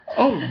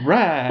All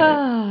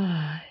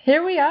right.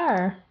 Here we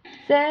are.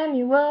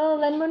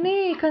 Samuel and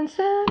Monique on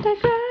sound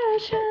digressions.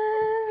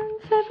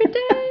 Every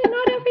day,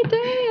 not every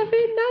day,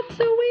 not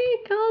a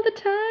week, all the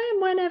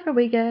time, whenever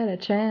we get a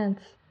chance.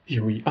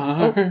 Here we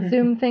are. Oh,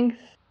 Zoom thinks...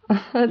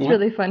 That's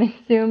really funny.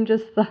 Zoom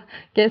just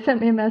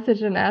sent me a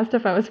message and asked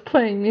if I was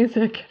playing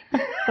music.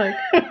 Like,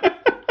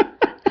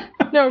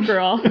 no,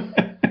 girl.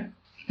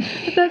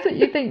 If that's what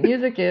you think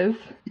music is,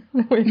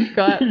 we've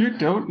got You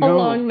don't know. a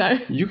long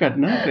night. You got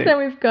nothing. Then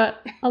we've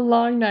got a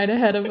long night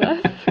ahead of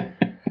us.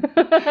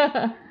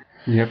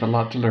 You have a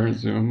lot to learn,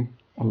 Zoom.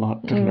 A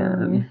lot to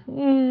learn.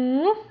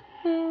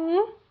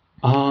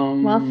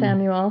 Well,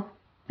 Samuel,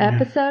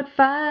 episode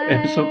 5.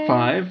 Episode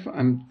 5.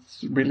 I'm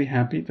really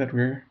happy that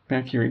we're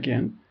back here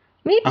again.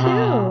 Me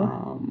too.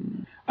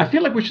 I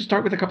feel like we should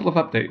start with a couple of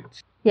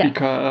updates. Yeah,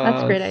 because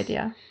that's a great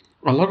idea.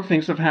 A lot of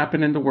things have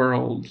happened in the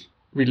world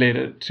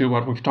related to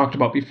what we've talked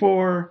about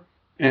before,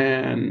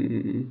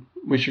 and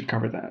we should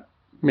cover that.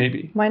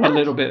 Maybe. Why not? A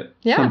little bit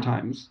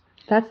sometimes.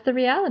 That's the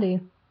reality.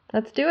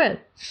 Let's do it.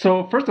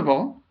 So, first of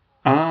all,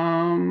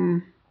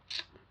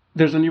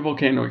 there's a new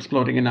volcano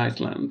exploding in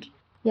Iceland.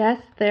 Yes,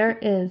 there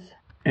is.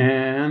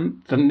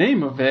 And the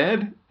name of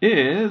it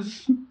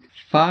is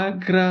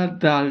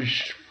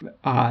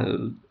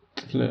Fagradalsfjall,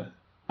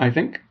 I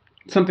think.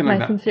 Something like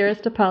that. My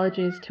sincerest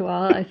apologies to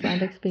all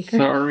Icelandic speakers.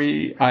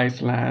 Sorry,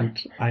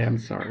 Iceland. I am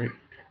sorry.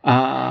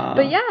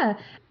 But yeah,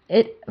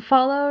 it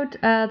followed,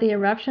 the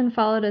eruption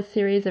followed a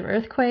series of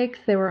earthquakes.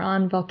 They were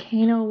on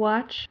volcano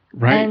watch.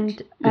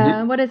 Right.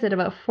 And what is it,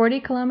 about 40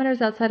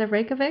 kilometers outside of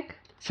Reykjavik?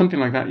 Something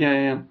like that,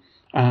 yeah.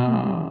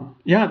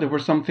 Yeah, there were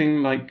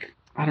something like,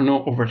 I don't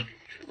know, over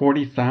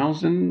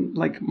 40,000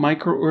 like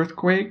micro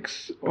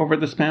earthquakes over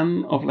the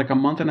span of like a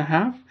month and a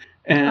half.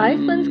 And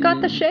Iceland's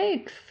got the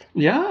shakes.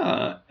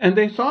 Yeah, and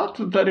they thought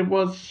that it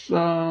was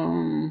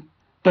that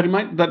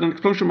an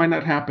explosion might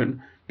not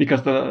happen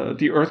because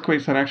the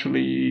earthquakes had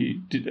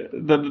actually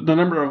the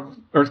number of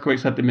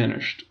earthquakes had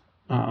diminished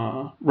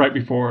right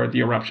before the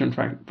eruption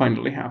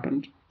finally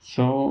happened.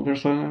 So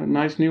there's a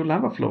nice new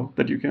lava flow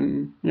that you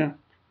can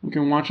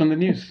watch on the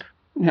news.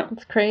 Yeah,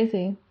 it's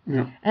crazy.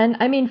 Yeah, and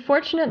I mean,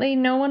 fortunately,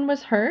 no one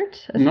was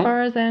hurt as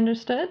far as I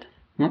understood.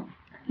 No.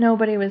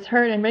 Nobody was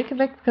hurt in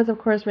Reykjavik because, of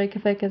course,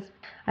 Reykjavik is,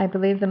 I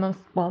believe, the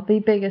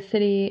biggest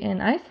city in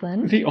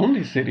Iceland. The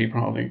only city,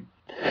 probably.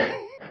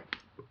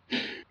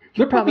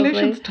 The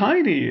population's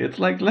tiny. It's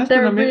like less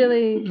than a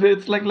million.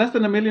 It's like less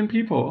than 1 million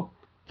people.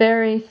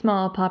 Very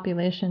small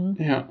population.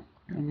 Yeah,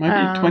 it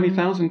might be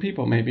 20,000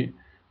 people, maybe.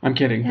 I'm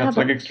kidding. That's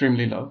like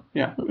extremely low.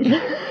 Yeah.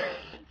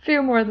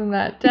 Few more than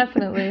that,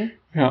 definitely.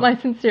 Yeah. My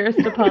sincerest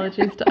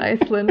apologies to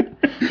Iceland.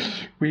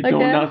 We know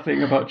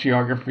nothing about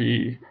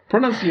geography,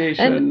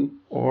 pronunciation,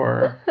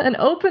 or... An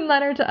open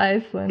letter to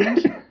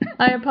Iceland.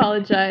 I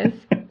apologize.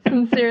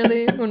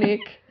 Sincerely,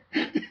 Monique.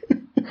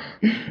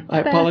 I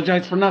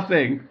apologize for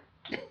nothing.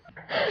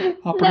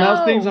 I'll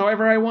pronounce things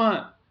however I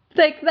want.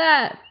 Take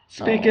that.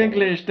 Speak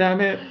English,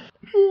 damn it.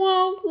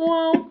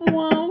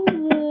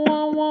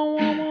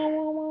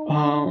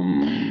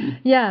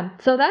 Yeah,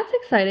 so that's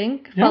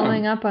exciting.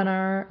 Following up on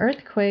our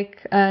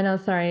earthquake.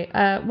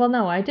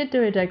 I did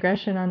do a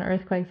digression on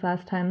earthquakes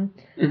last time.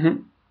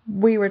 Mm-hmm.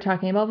 We were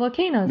talking about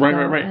volcanoes.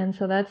 Right. And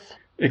so that's...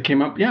 It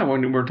came up,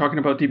 when we were talking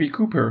about D.B.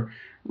 Cooper.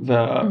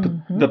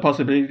 The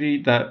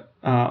possibility that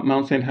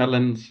Mount St.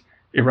 Helens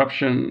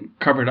eruption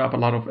covered up a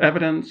lot of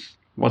evidence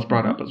was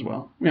brought up as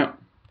well. Yeah.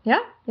 Yeah,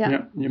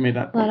 you made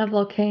that point. A lot of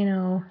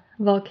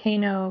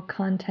volcano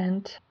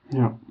content.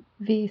 Yeah.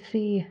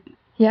 VC.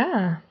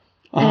 Yeah.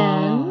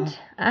 And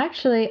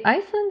actually,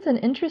 Iceland's an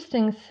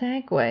interesting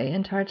segue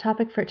into our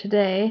topic for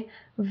today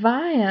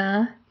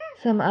via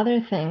some other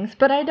things.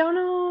 But I don't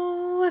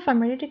know if I'm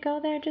ready to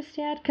go there just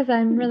yet because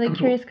I'm really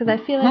curious because I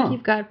feel like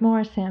you've got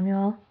more,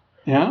 Samuel.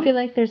 Yeah? I feel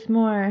like there's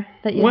more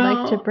that you'd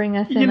like to bring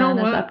us in on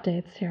as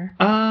updates here.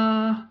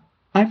 I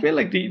feel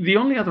like the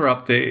only other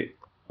update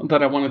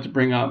that I wanted to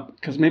bring up,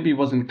 because maybe it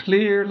wasn't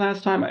clear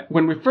last time,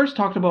 when we first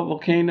talked about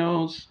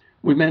volcanoes,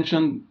 we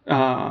mentioned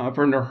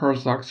Werner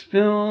Herzog's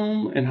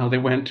film and how they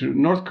went to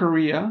North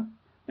Korea.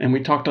 And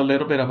we talked a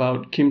little bit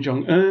about Kim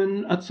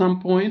Jong-un at some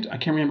point. I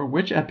can't remember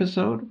which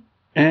episode.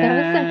 And that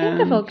was, I think,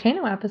 the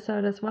volcano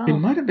episode as well. It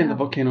might have been the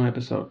volcano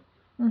episode.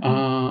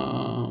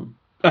 Mm-hmm.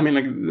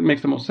 It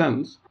makes the most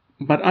sense.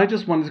 But I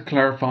just wanted to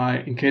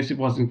clarify, in case it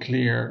wasn't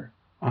clear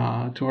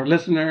to our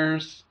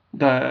listeners,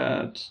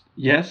 that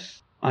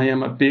yes, I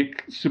am a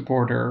big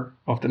supporter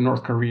of the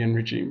North Korean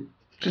regime.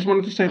 Just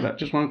wanted to say that.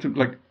 Just wanted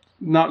to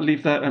not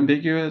leave that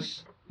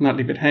ambiguous, not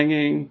leave it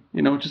hanging.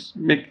 Just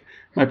make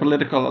my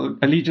political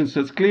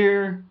allegiances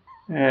clear.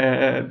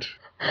 And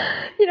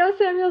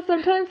Samuel,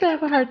 sometimes I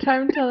have a hard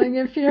time telling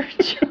if you're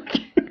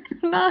joking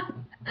or not.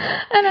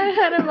 And I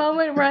had a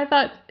moment where I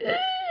thought,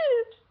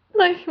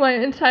 like my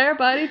entire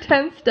body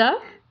tensed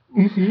up.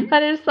 Mm-hmm. And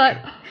I just thought,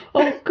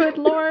 oh, good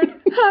Lord,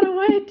 how do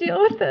I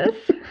deal with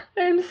this?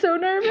 I'm so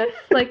nervous.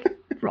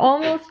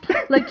 Almost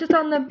just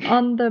on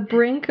the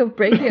brink of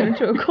breaking out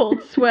into a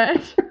cold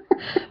sweat.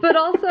 But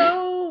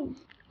also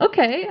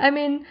Okay, I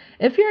mean,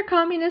 if you're a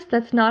communist,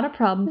 that's not a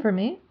problem for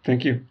me.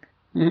 Thank you.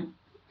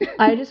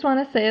 I just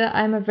want to say that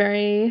I have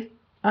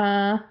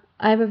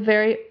a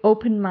very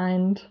open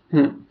mind.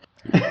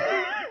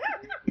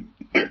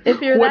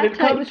 If you're when that it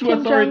tight comes with to Kim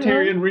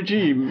authoritarian Jong-un,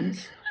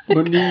 regimes,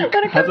 Monique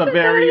When it has comes a to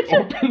very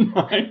authoritarian- open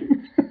mind.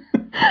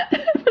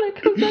 when it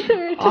comes to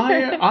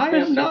authoritarian, I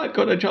am not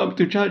going to jump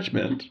to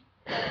judgment.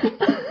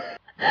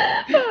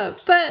 But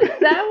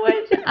that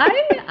would I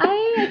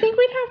think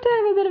we'd have to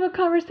have a bit of a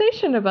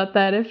conversation about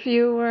that if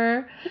you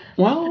were.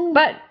 Well,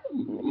 But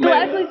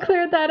gladly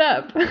cleared that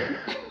up.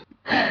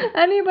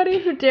 Anybody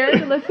who dared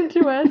to listen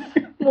to us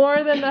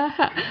more than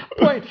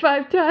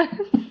 0.5 times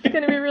is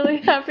going to be really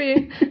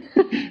happy.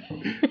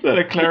 that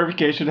a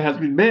clarification has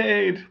been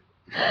made.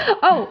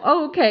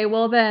 Oh, okay.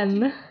 Well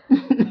then.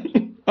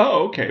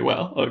 Oh, okay.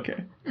 Well,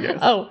 okay. Yes.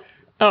 Oh.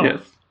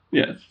 Yes.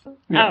 Yes.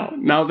 Yeah. Oh.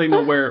 Now they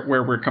know where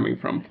we're coming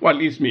from. Well, at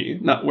least me,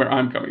 not where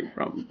I'm coming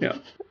from. Yeah.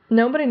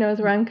 Nobody knows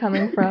where I'm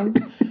coming from.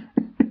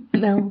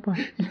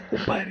 Nobody.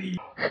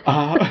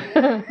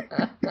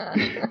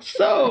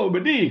 So,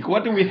 Monique,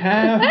 what do we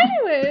have?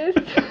 Anyways.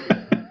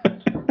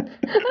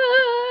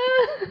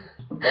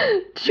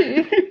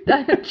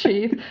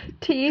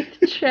 Teeth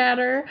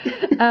chatter.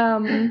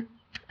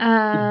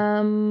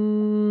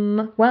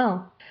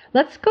 Well,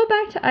 let's go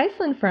back to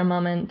Iceland for a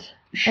moment.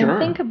 Sure. And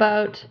think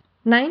about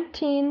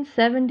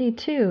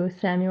 1972,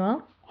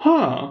 Samuel.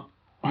 Huh.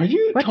 Are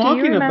you What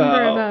talking do you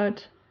remember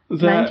about about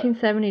that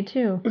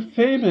 1972?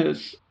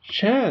 famous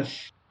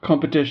chess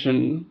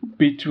competition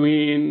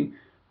between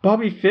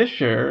Bobby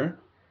Fischer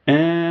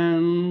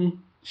and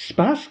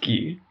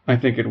Spassky, I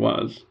think it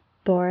was.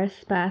 Boris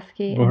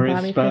Spassky and Boris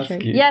Bobby Fischer.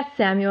 Spassky. Yes,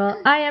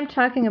 Samuel, I am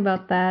talking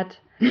about that.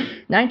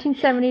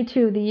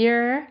 1972, the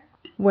year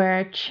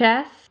where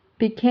chess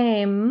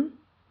became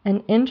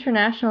an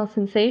international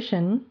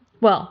sensation.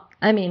 Well,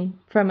 I mean,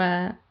 from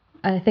I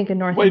think a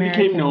North American Well, it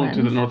became known lens.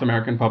 to the North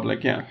American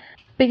public, yeah.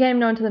 Became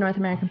known to the North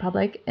American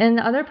public. In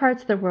other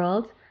parts of the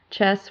world,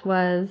 chess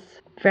was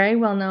very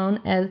well known,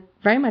 as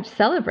very much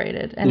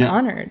celebrated and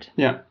honored.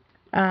 Yeah.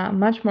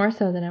 Much more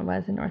so than it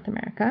was in North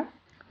America.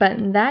 But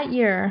in that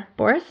year,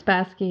 Boris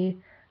Spassky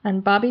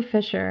and Bobby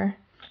Fischer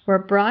were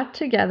brought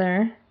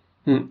together.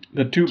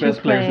 The two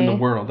best players in the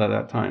world at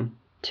that time.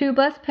 Two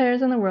best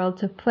players in the world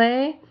to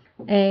play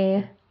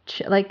a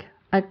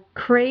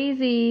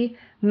crazy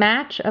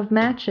match of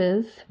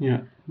matches.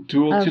 Yeah.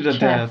 Duel to the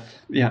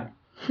death. Yeah.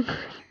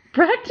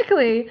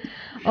 Practically.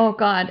 Oh,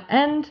 God.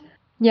 And,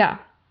 yeah.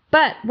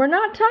 But we're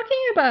not talking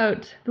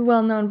about the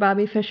well-known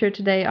Bobby Fischer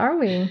today, are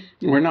we?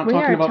 We're not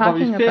talking about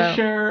Bobby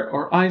Fischer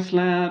or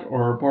Iceland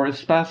or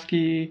Boris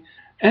Spassky.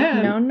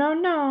 And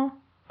No.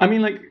 I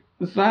mean, like,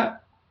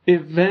 that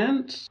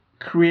event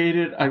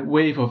created a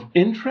wave of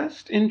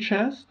interest in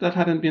chess that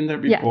hadn't been there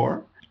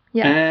before.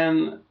 Yes.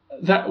 And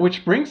that,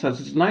 which brings us,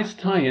 it's a nice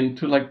tie-in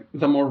to, like,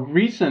 the more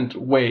recent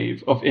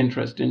wave of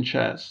interest in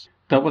chess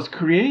that was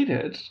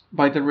created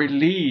by the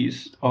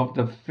release of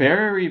the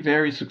very,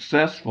 very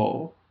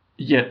successful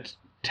yet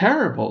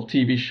terrible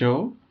TV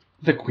show,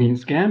 The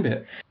Queen's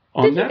Gambit,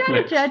 on Netflix. You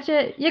gotta judge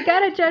it. You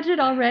gotta judge it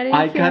already.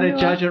 I gotta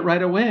judge it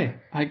right away.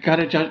 I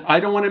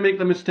don't want to make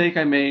the mistake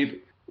I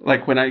made,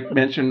 like when I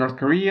mentioned North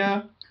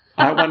Korea.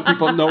 I want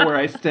people to know where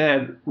I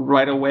stand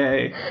right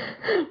away.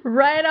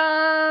 Right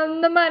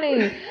on the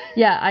money.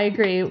 Yeah, I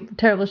agree.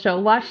 Terrible show.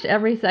 Watched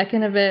every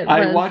second of it.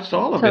 I watched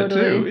all of it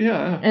too.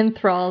 Yeah.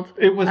 Enthralled.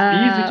 It was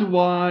easy to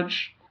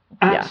watch.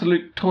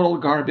 Absolute total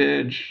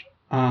garbage.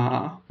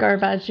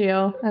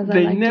 Garbaggio, as I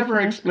they like never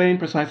to say. explain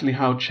precisely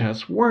how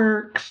chess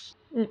works.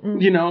 Mm-mm.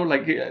 You know,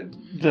 like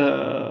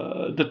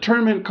the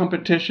tournament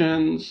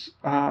competitions,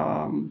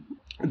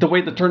 the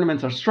way the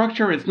tournaments are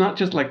structured, it's not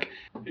just like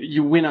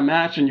you win a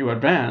match and you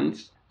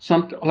advance.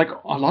 Like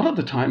a lot of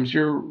the times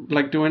you're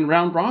like doing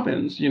round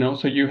robins, you know,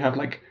 so you have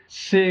like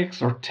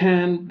 6 or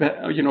 10,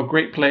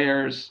 great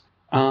players,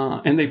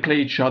 and they play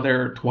each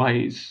other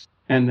twice,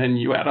 and then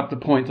you add up the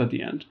points at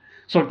the end.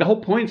 So like the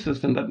whole point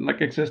system that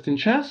like exists in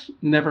chess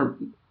never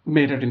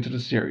made it into the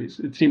series.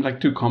 It seemed like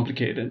too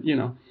complicated, you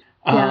know.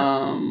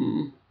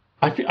 Yeah.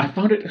 I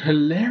found it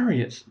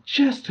hilarious,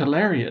 just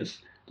hilarious.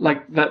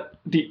 Like that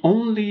the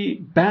only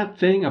bad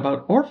thing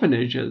about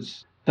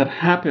orphanages that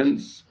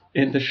happens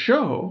in the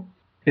show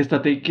is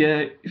that they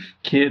give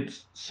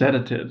kids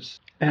sedatives.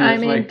 And I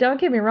mean, don't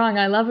get me wrong,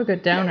 I love a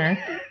good downer,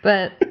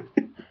 but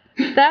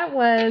that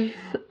was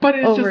But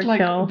it's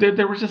overkill. Just like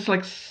there was just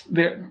like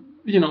there.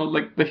 You know,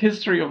 like the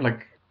history of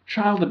like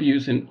child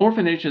abuse in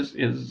orphanages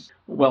is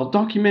well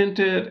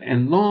documented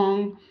and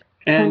long,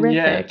 and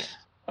horrific.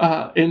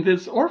 Yet in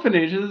this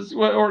orphanages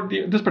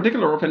this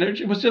particular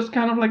orphanage, it was just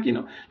kind of like, you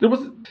know, there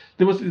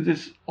was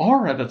this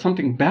aura that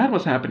something bad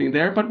was happening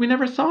there, but we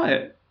never saw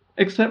it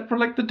except for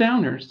like the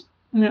downers.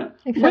 Yeah,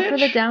 except for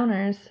the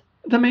downers.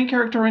 The main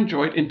character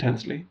enjoyed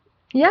intensely.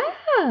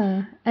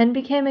 Yeah, and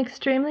became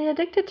extremely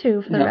addicted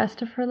to for the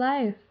rest of her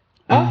life.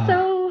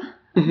 Also.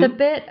 The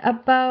bit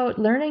about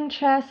learning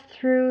chess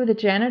through the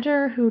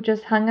janitor who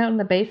just hung out in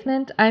the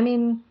basement. I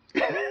mean,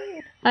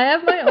 I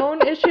have my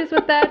own issues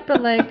with that,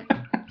 but like,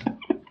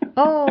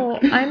 Oh,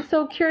 I'm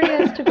so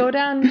curious to go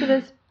down to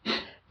this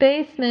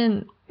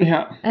basement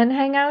and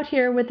hang out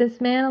here with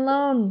this man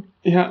alone.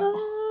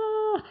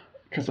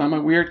 Because I'm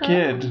a weird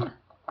kid.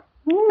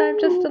 I'm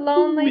just a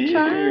lonely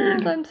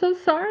child. I'm so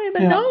sorry,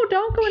 but no,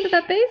 don't go into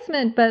that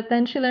basement. But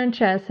then she learned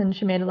chess and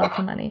she made lots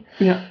of money.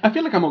 Yeah, I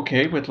feel like I'm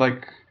okay with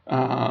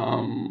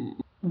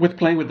with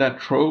playing with that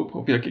trope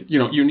of like,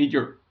 you need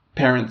your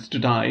parents to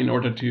die in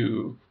order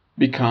to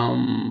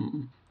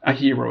become a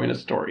hero in a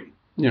story.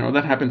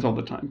 That happens all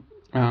the time.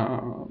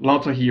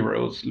 Lots of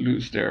heroes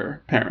lose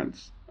their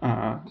parents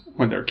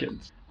when they're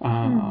kids.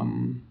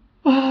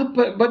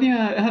 But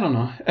yeah, I don't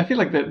know. I feel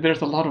like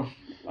there's a lot of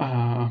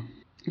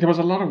there was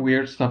a lot of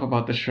weird stuff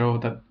about the show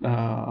that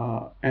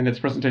and its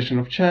presentation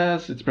of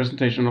chess, its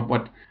presentation of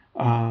what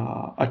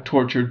a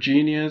tortured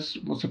genius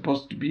was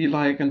supposed to be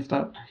like and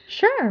stuff.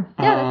 Sure,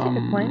 yeah, that's a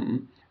good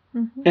point.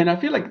 And I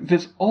feel like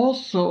this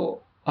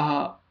also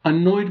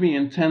annoyed me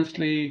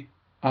intensely.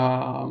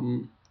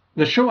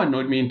 The show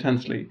annoyed me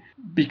intensely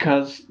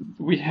because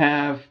we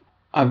have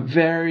a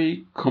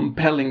very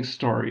compelling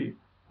story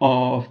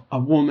of a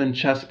woman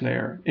chess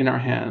player in our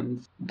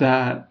hands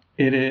that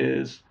it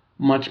is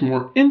much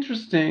more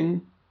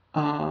interesting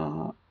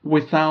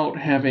without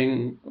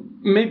having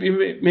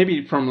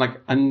maybe from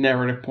like a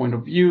narrative point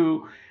of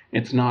view,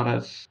 it's not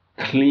as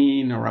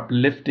clean or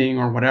uplifting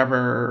or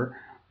whatever.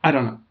 I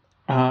don't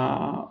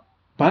know.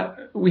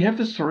 But we have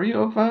the story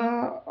of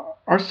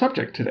our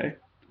subject today,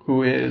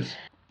 who is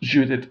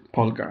Judit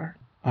Polgár,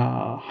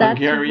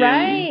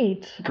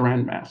 Hungarian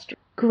grandmaster.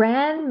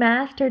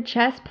 Grandmaster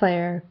chess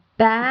player,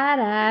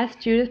 badass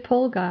Judit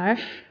Polgár,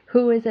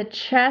 who is a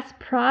chess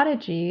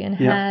prodigy and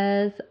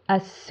has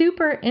a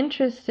super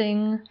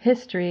interesting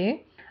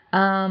history.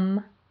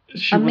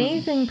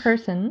 Amazing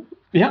person.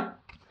 Yeah,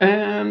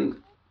 and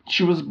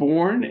she was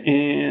born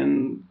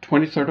in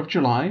 23rd of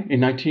July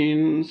in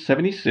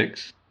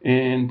 1976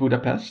 in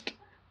Budapest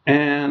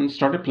and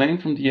started playing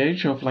from the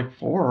age of like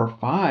 4 or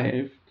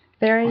 5.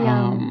 Very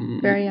young.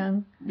 Very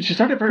young. She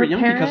started very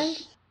young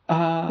because...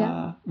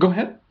 Go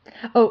ahead.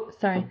 Oh,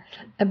 sorry.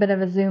 A bit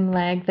of a Zoom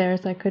lag there,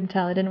 so I couldn't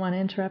tell. I didn't want to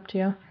interrupt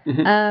you.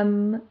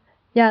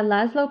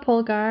 Laszlo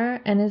Polgár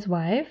and his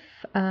wife,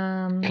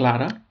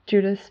 Clara.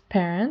 Judith's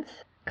parents,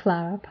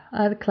 Clara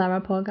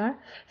Polgár.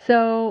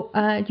 So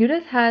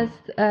Judith has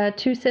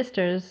 2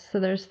 sisters, so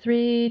there's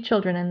 3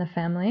 children in the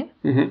family.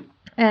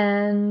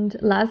 And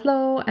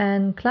Laszlo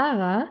and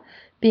Clara,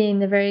 being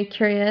the very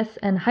curious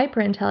and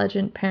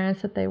hyper-intelligent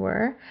parents that they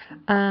were,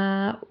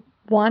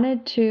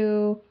 wanted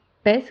to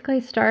basically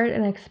start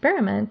an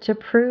experiment to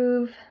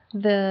prove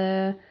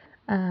the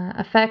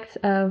effects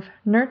of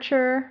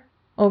nurture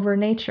over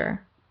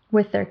nature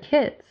with their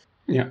kids.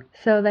 Yeah.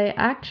 So they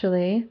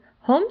actually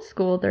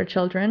homeschooled their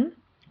children,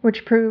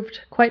 which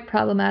proved quite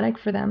problematic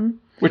for them.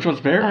 Which was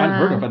very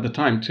unheard of at the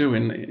time, too,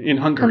 in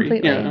Hungary.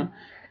 Completely. Yeah.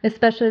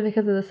 Especially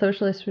because of the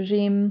socialist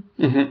regime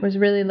was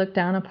really looked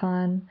down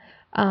upon.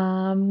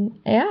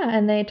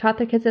 And they taught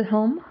their kids at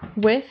home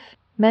with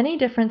many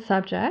different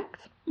subjects,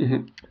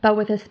 but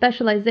with a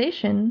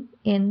specialization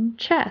in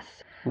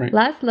chess. Right.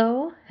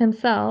 Laszlo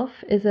himself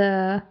is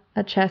a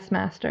chess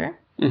master,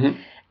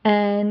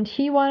 and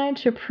he wanted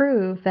to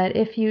prove that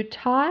if you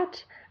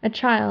taught a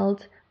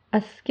child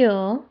a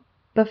skill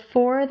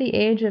before the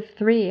age of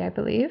 3, I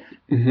believe,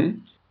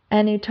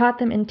 and you taught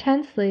them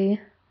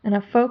intensely in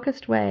a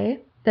focused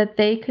way, that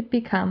they could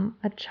become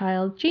a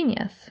child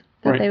genius,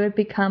 that they would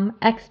become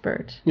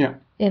expert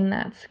in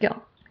that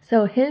skill.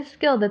 So his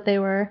skill that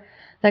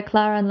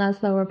Clara and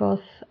Laszlo were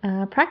both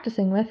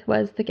practicing with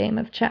was the game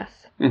of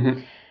chess.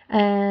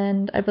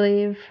 And I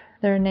believe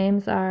their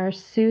names are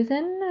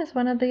Susan as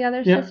one of the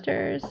other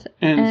sisters.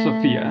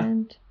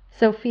 And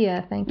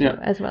Sophia, thank you,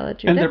 as well as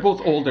Judith. And they're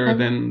both older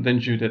than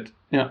Judith.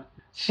 Yeah.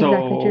 So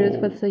exactly,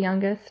 Judith was the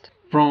youngest.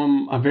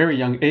 From a very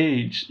young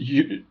age,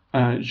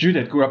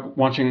 Judith grew up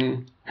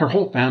watching her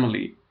whole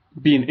family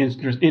being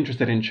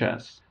interested in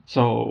chess.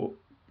 So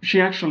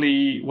she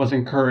actually was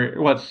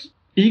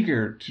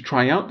eager to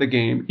try out the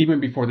game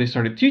even before they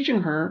started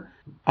teaching her.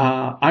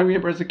 I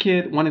remember as a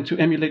kid wanting to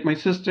emulate my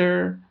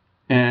sister,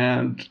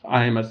 and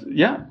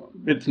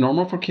it's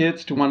normal for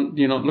kids to want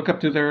look up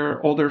to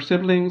their older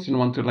siblings and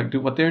want to like do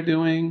what they're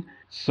doing.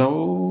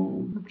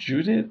 So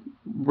Judith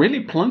really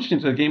plunged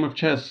into the game of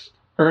chess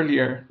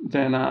earlier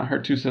than her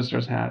 2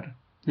 sisters had.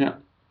 Yeah,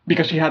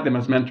 because she had them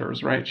as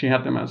mentors, right? She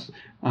had them as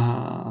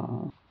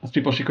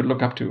people she could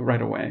look up to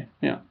right away.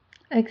 Yeah.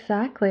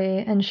 Exactly.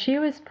 And she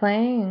was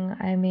playing,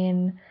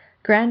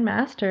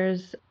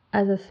 grandmasters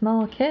as a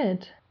small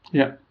kid.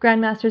 Yeah.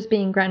 Grandmasters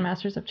being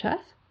grandmasters of chess.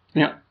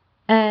 Yeah.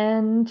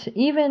 And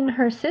even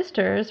her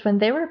sisters, when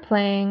they were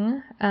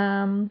playing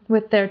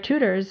with their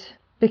tutors,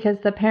 because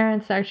the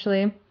parents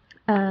actually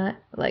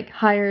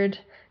hired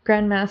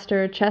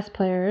grandmaster chess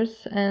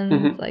players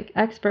and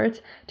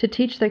experts to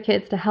teach their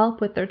kids to help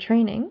with their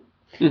training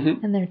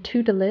and their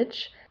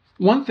tutelage.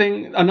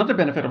 Another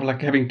benefit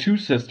of having 2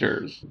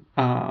 sisters,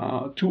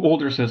 2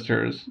 older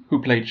sisters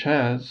who play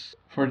chess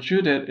for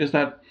Judith is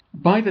that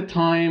by the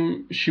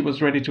time she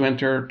was ready to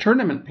enter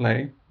tournament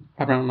play,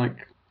 around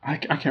I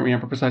can't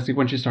remember precisely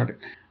when she started.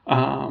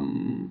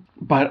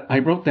 But I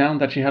wrote down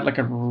that she had like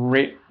a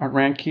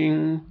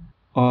ranking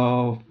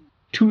of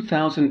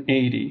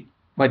 2080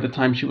 by the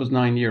time she was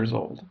 9 years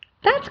old.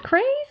 That's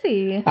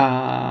crazy.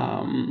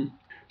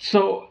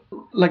 So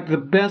like the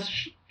best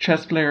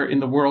chess player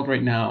in the world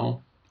right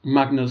now,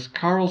 Magnus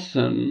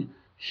Carlsen,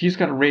 he's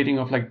got a rating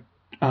of like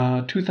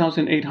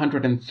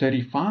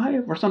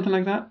 2,835 or something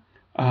like that.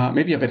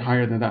 Maybe a bit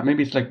higher than that.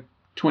 Maybe it's like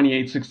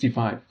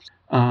 2865.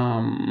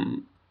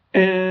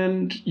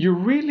 And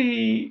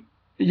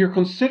you're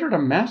considered a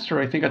master,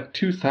 I think, at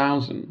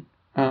 2,000.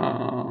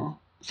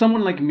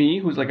 Someone like me,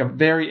 who's like a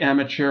very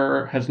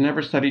amateur, has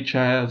never studied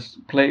chess,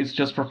 plays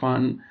just for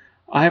fun,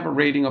 I have a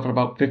rating of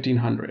about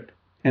 1,500.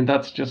 And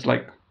that's just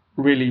like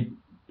really,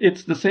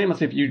 it's the same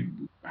as if you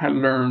had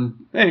learned,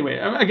 anyway,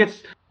 I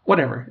guess,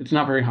 whatever, it's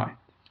not very high.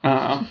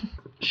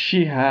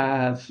 She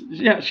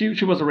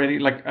was already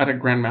like at a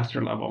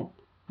grandmaster level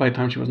by the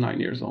time she was 9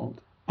 years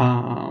old.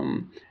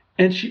 And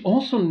she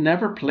also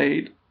never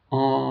played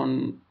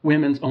on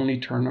women's only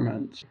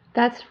tournaments.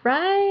 That's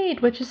right,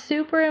 which is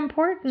super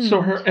important.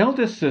 So her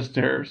eldest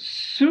sister,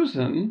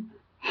 Susan,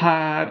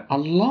 had a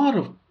lot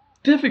of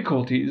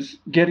difficulties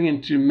getting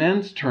into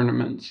men's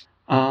tournaments.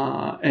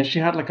 And she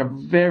had like a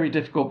very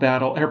difficult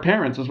battle. Her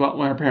parents as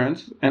well, her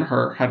parents and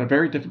her had a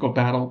very difficult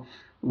battle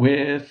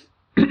with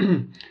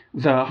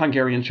the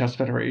Hungarian Chess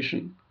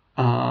Federation.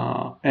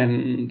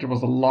 And there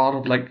was a lot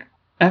of like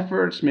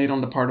efforts made on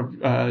the part of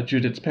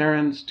Judith's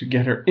parents to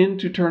get her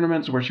into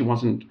tournaments where she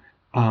wasn't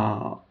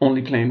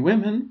only playing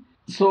women.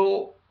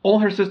 So all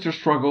her sister's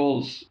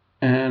struggles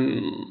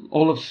and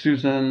all of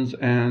Susan's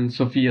and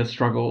Sophia's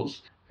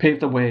struggles paved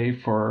the way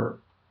for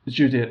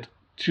Judith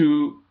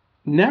to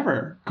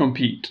never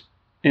compete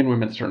in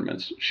women's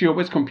tournaments. She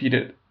always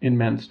competed in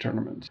men's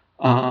tournaments.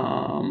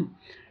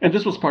 And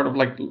this was part of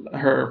like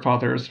her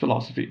father's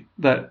philosophy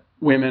that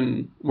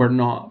women were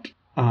not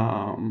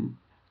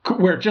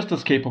were just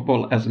as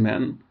capable as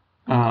men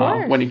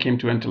when it came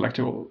to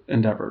intellectual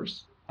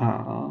endeavors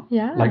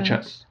like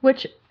chess.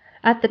 Which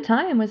at the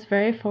time was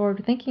very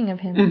forward thinking of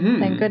him,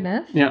 thank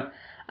goodness. Yeah.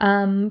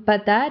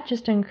 But that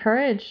just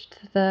encouraged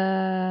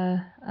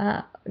all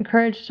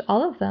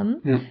of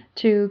them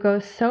to go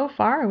so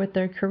far with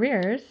their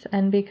careers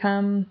and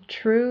become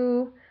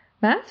true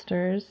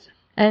masters.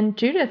 And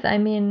Judith, I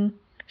mean,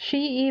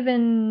 she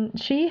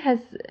has,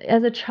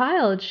 as a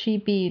child, she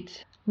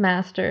beat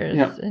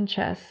masters in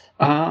chess.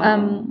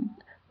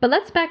 But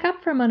let's back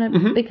up for a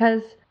moment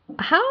because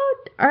how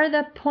are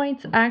the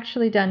points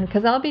actually done?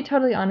 Because I'll be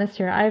totally honest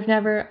here.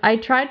 I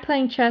tried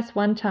playing chess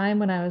one time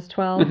when I was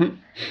 12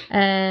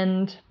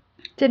 and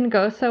didn't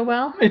go so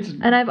well.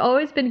 And I've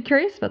always been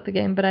curious about the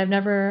game, but I've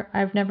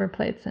never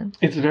played since.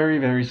 It's very,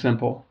 very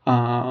simple.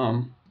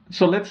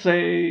 So let's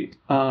say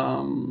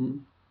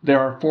there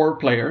are 4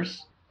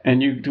 players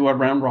and you do a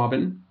round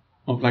robin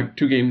of like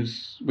 2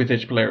 games with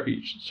each player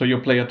each. So you'll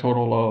play a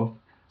total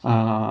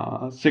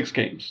of 6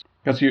 games.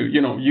 Because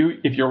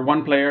if you're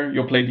one player,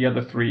 you'll play the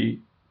other 3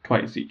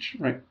 twice each,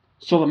 right?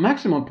 So the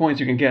maximum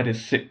points you can get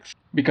is 6.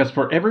 Because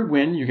for every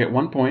win, you get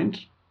 1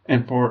 point.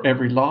 And for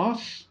every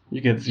loss, you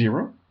get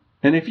 0.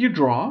 And if you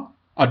draw,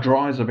 a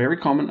draw is a very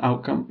common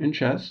outcome in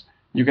chess,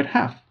 you get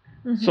half.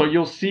 So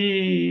you'll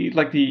see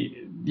like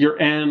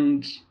your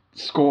end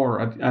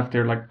score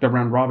after like the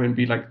round robin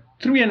be like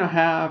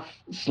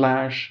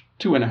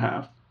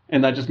 3.5/2.5.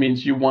 And that just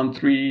means you won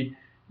 3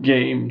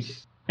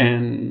 games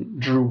and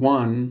drew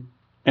 1.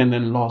 And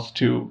then lost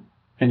 2,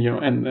 and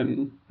and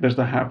then there's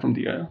the half from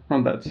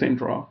that same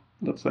draw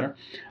that's there.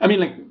 I mean,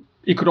 like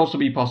it could also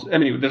be possible. I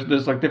mean,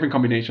 there's like different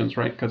combinations,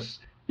 right? Because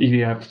if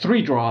you have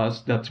 3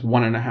 draws, that's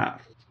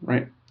 1.5,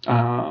 right?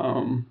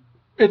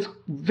 It's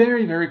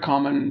very, very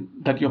common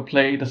that you'll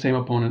play the same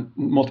opponent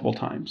multiple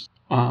times.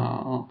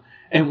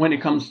 And when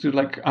it comes to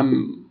like a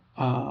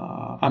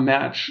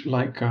match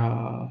like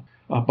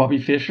Bobby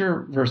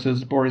Fischer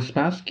versus Boris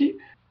Spassky,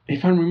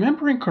 if I'm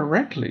remembering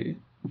correctly,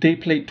 they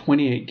played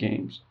 28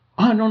 games.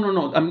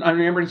 No. I'm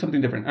remembering something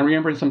different.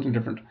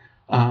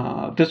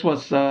 This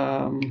was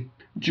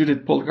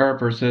Judit Polgár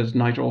versus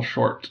Nigel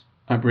Short,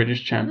 a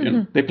British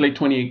champion. They played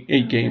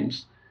 28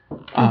 games.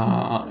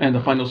 And the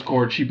final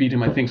score, she beat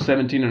him, I think,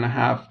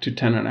 17.5 to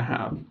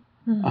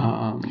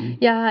 10.5.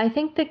 Yeah, I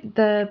think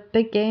the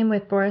big game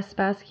with Boris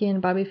Spassky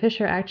and Bobby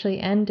Fischer actually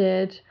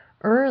ended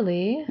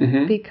early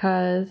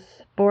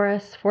because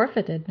Boris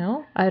forfeited,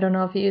 no? I don't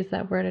know if you use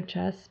that word in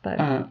chess, but...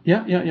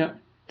 Yeah.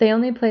 They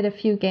only played a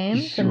few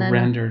games and then...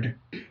 Surrendered.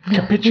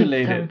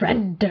 Capitulated.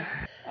 Surrender.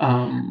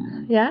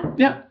 Yeah?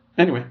 Yeah.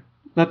 Anyway,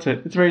 that's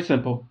it. It's very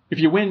simple. If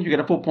you win, you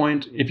get a full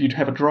point. If you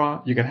have a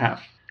draw, you get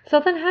half. So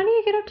then how do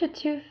you get up to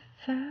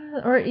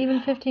 2,000 or even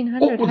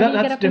 1,500? Oh,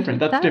 that's different.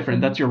 That's different.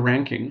 That's your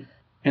ranking.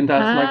 And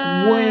that's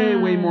like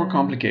way more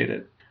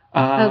complicated.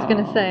 I was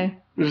going to say.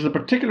 There's a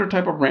particular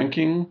type of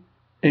ranking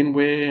in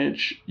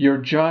which you're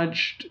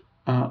judged...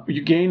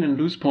 you gain and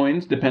lose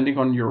points depending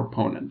on your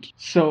opponent.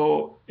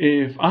 So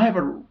if I have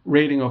a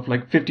rating of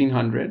like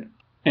 1,500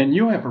 and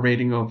you have a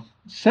rating of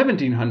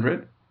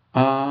 1,700,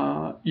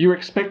 you're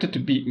expected to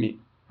beat me,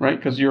 right?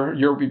 Because you're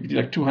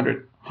like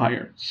 200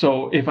 higher.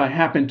 So if I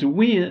happen to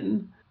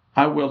win,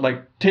 I will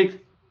like take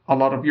a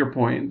lot of your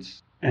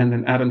points and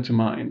then add them to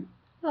mine.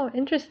 Oh,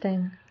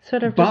 interesting.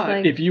 Sort of just But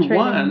like if you trading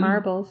won,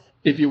 marbles.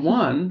 if you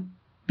won,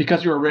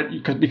 because you're already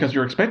because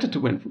you're expected to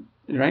win,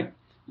 right?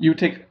 You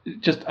take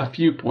just a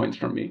few points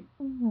from me.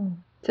 Mm.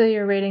 So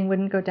your rating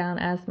wouldn't go down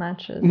as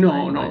much as No,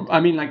 mine no. would. I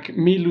mean, like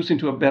me losing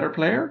to a better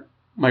player,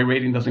 my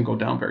rating doesn't go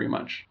down very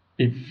much.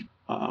 If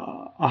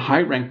a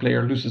high rank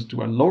player loses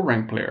to a low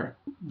rank player,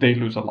 they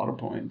lose a lot of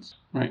points,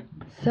 right?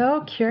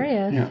 So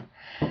curious. Yeah.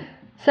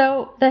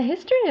 So the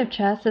history of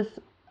chess is,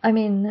 I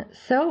mean,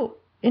 so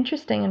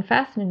interesting and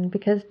fascinating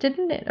because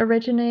didn't it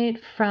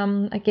originate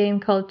from a game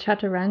called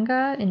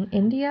Chaturanga in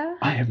India?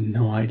 I have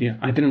no idea.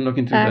 I didn't look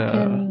into Back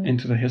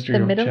the history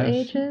the of Middle chess.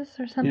 Ages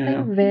or something?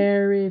 Yeah.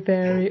 Very,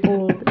 very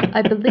old.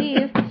 I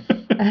believe,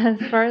 as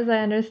far as I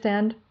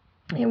understand,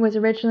 it was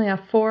originally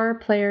a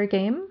 4-player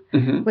game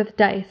with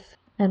dice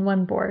and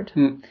one board.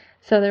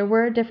 So there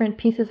were different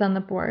pieces on the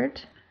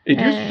board. It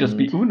used to just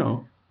be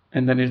Uno,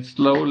 and then it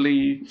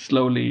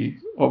slowly,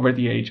 over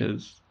the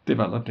ages,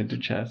 developed into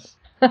chess.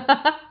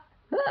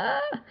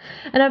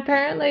 And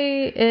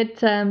apparently it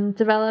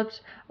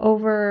developed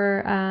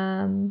over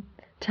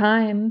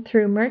time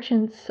through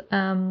merchants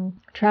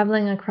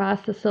traveling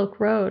across the Silk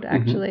Road,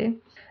 actually,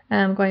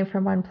 going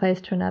from one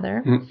place to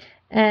another.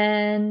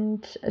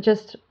 And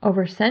just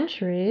over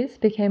centuries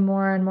became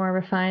more and more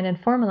refined and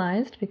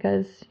formalized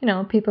because, you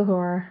know, people who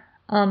are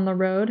on the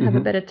road have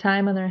a bit of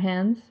time on their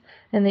hands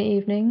in the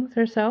evenings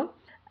or so.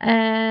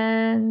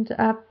 And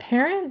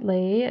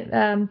apparently,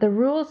 the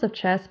rules of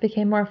chess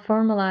became more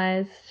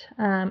formalized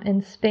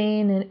in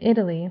Spain and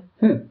Italy.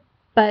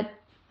 But,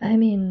 I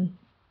mean,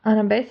 on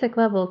a basic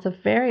level, it's a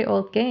very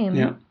old game.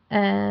 Yeah.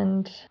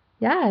 And,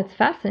 yeah, it's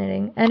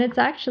fascinating. And it's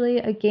actually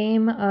a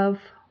game of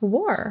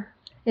war.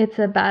 It's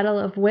a battle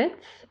of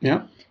wits.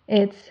 Yeah.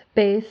 It's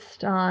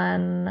based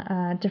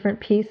on different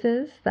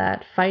pieces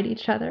that fight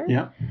each other.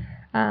 Yeah.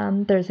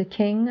 There's a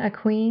king, a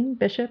queen,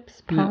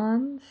 bishops,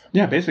 pawns.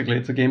 Yeah, basically,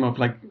 it's a game of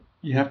like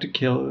you have to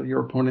kill your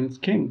opponent's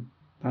king.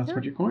 That's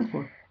what you're going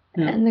for.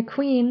 Yeah. And the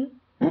queen,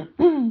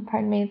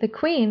 pardon me, the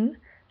queen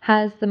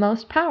has the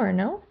most power.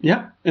 No.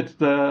 Yeah, it's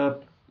the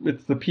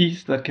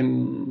piece that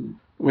can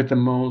with the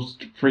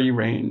most free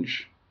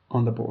range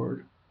on the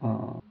board.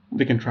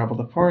 They can travel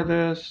the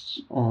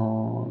farthest,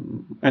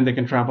 and they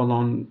can travel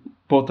on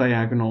both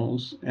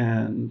diagonals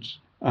and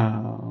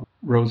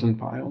rows and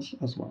files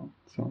as well.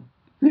 So.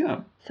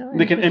 Yeah, so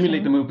they can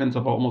emulate the movements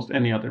of almost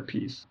any other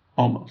piece.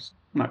 Almost,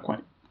 not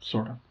quite,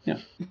 sort of. Yeah,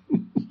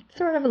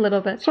 sort of a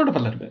little bit. Sort of a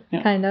little bit.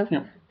 Yeah. Kind of.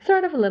 Yeah.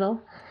 Sort of a little.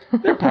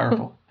 They're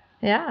powerful.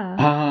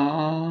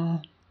 Yeah.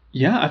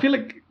 Yeah. I feel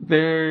like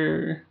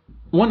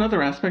one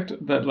other aspect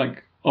that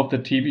like of the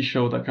TV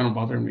show that kind of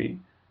bothered me,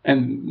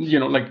 and you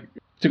know, like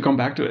to come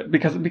back to it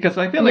because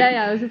I feel like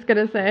yeah, I was just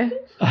gonna say.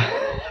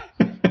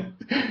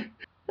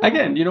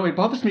 Again, you know, it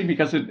bothers me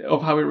because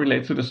of how it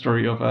relates to the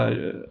story of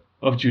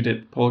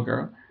Judit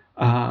Polgár,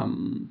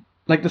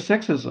 like the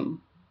sexism.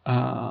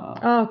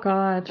 Oh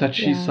God. That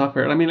she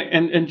suffered. I mean,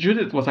 and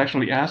Judith was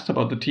actually asked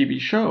about the TV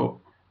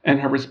show, and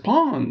her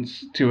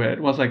response to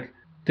it was like,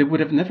 "They would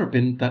have never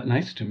been that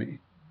nice to me."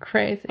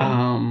 Crazy.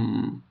 I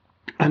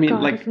mean,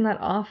 God, like, isn't that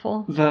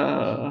awful?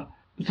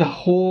 The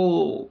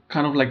whole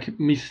kind of like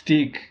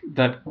mystique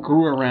that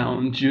grew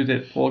around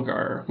Judit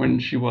Polgár when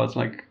she was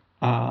like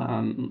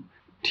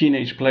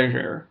teenage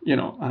pleasure, you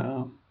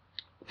know,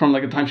 from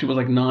like the time she was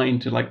like 9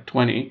 to like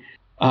 20,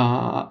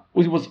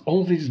 it was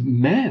all these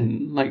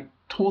men like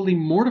totally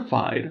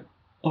mortified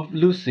of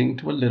losing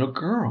to a little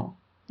girl.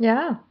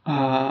 Yeah.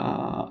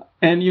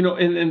 And you know,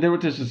 and there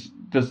was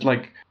this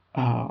like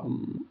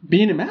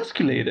being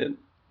emasculated.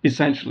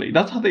 Essentially,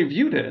 that's how they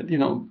viewed it. You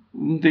know,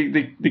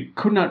 they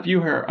could not view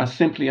her as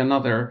simply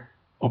another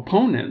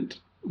opponent.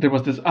 There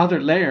was this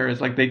other layer, is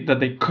like that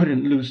they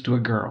couldn't lose to a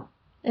girl.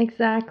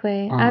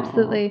 Exactly.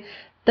 Absolutely.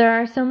 There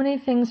are so many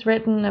things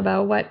written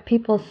about what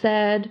people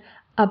said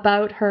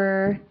about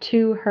her,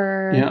 to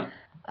her.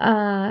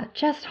 Yeah.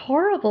 Just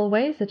horrible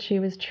ways that she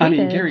was treated.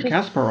 I mean, Garry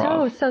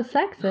Kasparov, so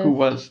sexist. who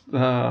was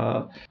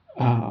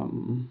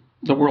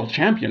the world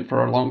champion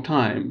for a long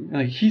time.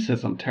 Like, he said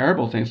some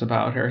terrible things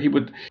about her.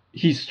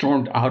 He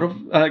stormed out of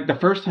the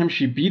first time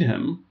she beat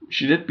him.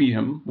 She did beat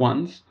him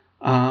once.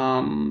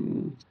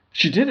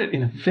 She did it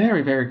in a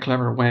very, very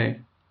clever way.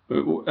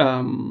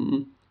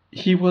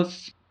 He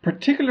was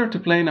particular to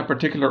play in a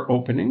particular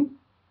opening,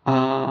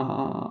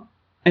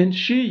 and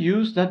she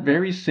used that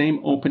very same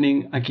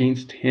opening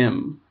against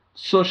him.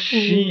 So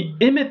she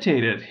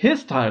imitated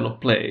his style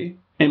of play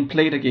and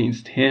played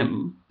against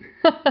him.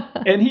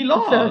 And he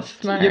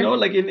lost. So you know,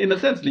 like in a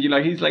sense, you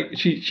know, he's like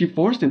she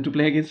forced him to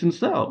play against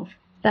himself.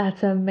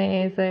 That's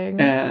amazing.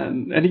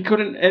 And he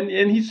couldn't,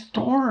 and he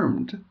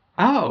stormed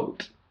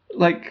out.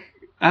 Like,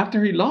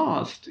 after he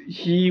lost,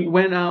 he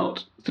went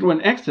out through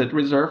an exit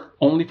reserved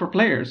only for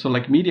players. So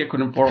like media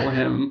couldn't follow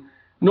him.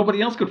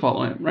 Nobody else could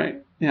follow him,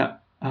 right? Yeah.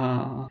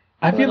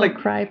 I feel like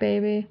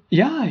crybaby.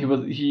 Yeah,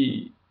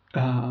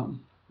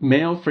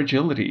 male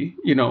fragility,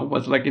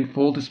 was like in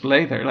full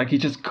display there. Like he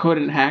just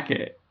couldn't hack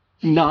it.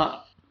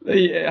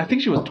 I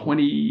think she was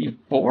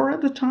 24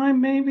 at the time,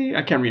 maybe.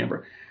 I can't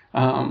remember.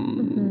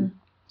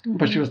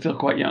 But she was still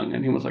quite young,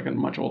 and he was like a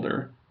much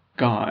older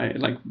guy,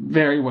 like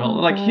very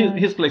well. Like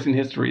his place in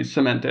history is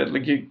cemented.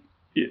 Like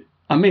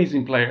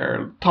amazing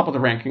player, top of the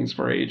rankings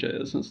for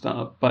ages and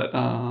stuff, but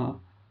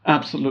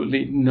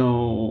absolutely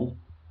no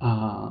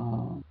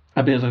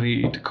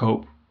ability to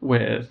cope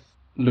with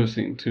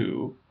losing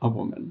to a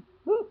woman.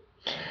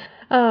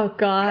 Oh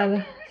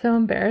God, so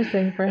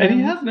embarrassing for him. And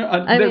he has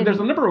there's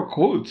a number of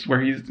quotes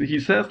where he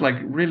says like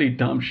really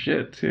dumb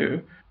shit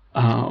too.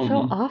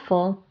 So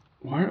awful.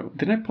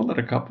 Did I pull out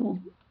a couple?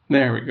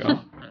 There we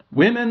go.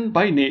 Women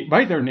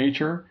by their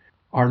nature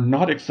are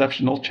not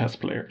exceptional chess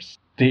players.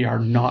 They are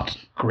not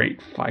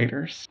great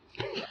fighters.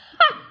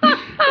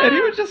 And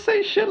he would just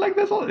say shit like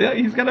this. Yeah,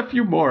 he's got a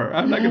few more.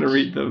 I'm not going to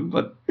read them,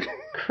 but...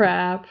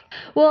 Crap.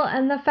 Well,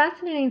 and the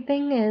fascinating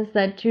thing is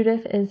that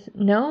Judith is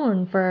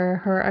known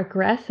for her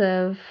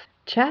aggressive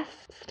chess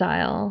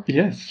style.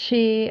 Yes.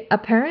 She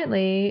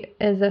apparently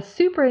is a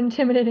super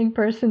intimidating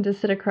person to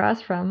sit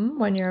across from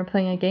when you're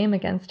playing a game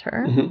against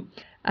her.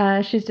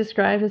 She's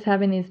described as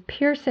having these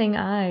piercing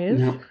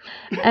eyes,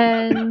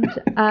 and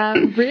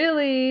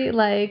really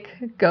like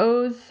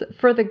goes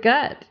for the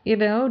gut,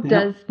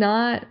 does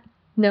not,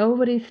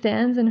 nobody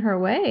stands in her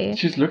way.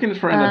 She's looking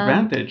for an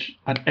advantage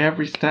at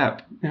every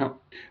step.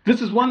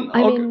 This is one,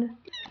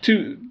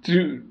 to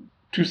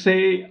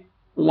say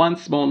one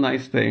small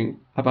nice thing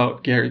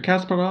about Garry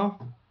Kasparov,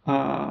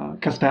 I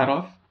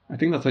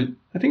think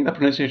that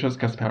pronunciation was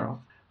Kasparov.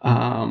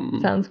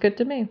 Sounds good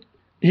to me.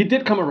 He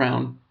did come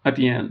around at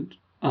the end.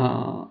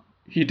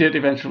 He did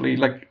eventually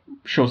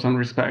show some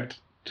respect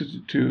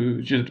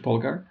to Judit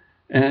Polgár,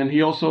 and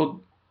he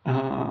also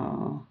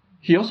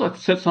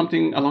said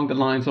something along the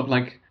lines of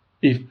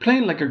if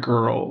playing like a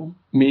girl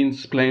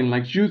means playing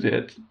like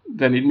Judith,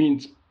 then it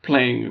means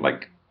playing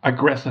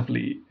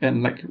aggressively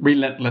and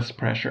relentless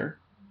pressure,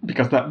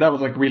 because that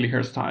was really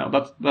her style.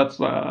 That's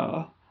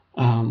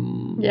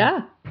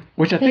yeah.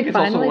 Which I think is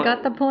also finally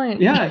got the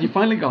point. Yeah, he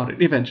finally got it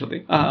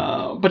eventually.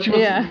 But she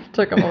was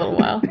took him a little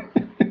while.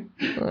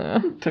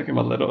 Took him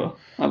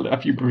a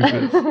few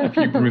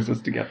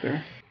bruises to get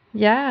there.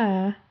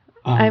 Yeah.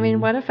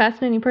 What a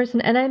fascinating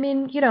person.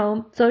 And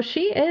so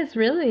she is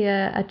really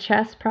a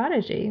chess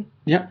prodigy.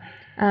 Yeah.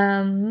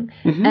 And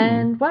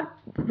what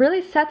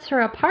really sets her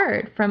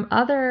apart from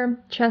other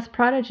chess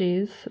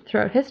prodigies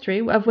throughout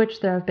history, of which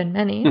there have been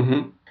many,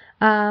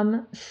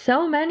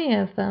 so many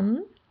of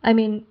them,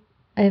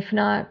 if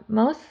not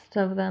most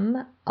of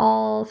them,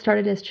 all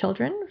started as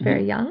children,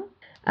 very young,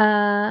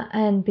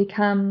 and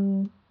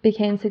became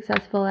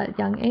successful at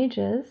young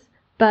ages.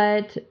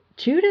 But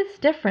Judith's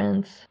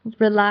difference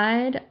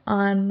relied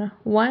on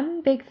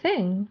one big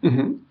thing.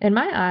 In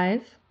my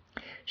eyes,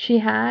 she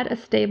had a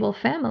stable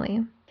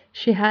family.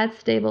 She had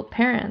stable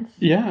parents.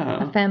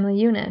 Yeah. A family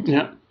unit.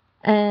 Yeah.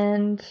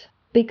 And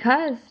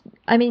because,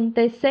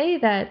 they say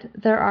that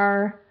there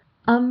are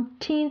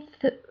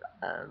umpteenth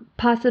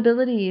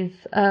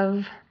possibilities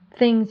of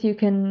things you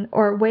can,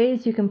 or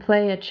ways you can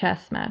play a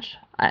chess match.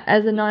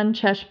 As a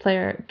non-chess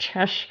player,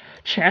 chess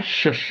player.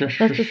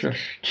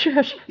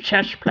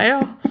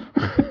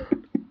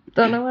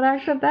 Don't know what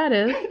accent that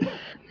is.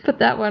 Put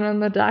that one on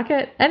the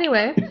docket.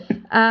 Anyway,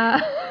 where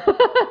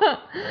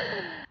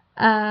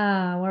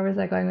was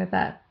I going with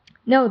that?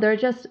 No, there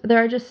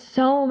are just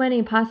so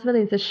many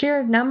possibilities. The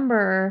sheer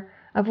number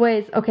of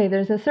ways. Okay,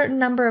 there's a certain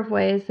number of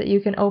ways that you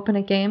can open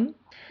a game,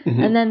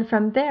 and then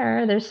from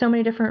there's so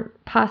many different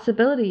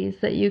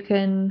possibilities that you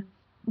can.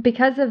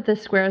 Because of the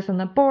squares on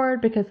the board,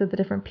 because of the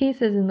different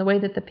pieces and the way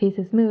that the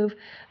pieces move,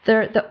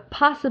 the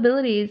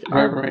possibilities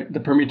are the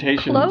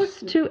permutations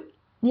close to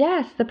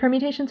the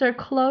permutations are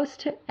close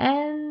to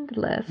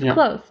endless. Yeah.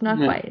 Close, not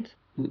quite.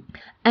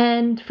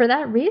 And for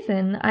that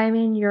reason,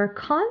 you're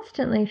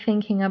constantly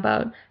thinking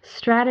about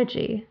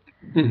strategy.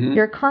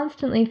 You're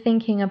constantly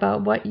thinking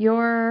about what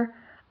your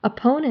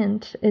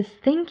opponent is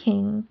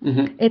thinking.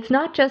 It's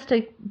not just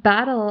a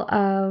battle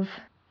of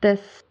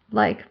this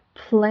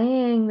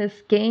playing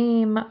this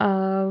game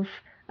of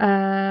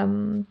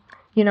war.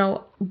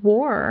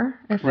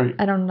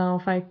 I don't know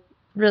if I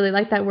really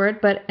like that word,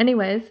 but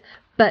anyways,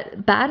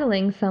 but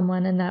battling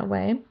someone in that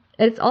way.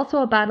 It's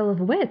also a battle of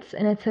wits,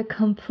 and it's a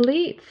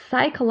complete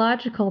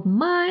psychological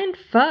mind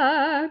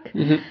fuck.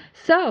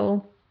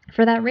 So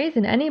for that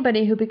reason,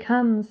 anybody who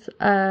becomes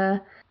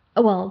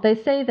they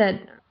say that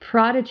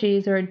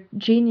prodigies or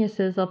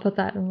geniuses, I'll put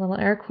that in little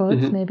air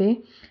quotes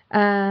maybe,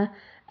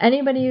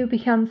 anybody who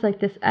becomes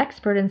this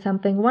expert in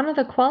something, one of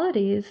the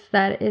qualities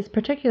that is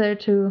particular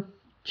to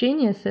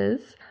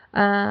geniuses,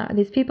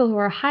 these people who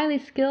are highly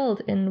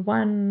skilled in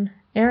one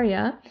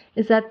area,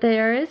 is that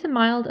there is a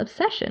mild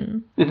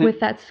obsession with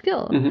that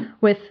skill,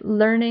 with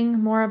learning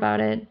more about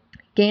it,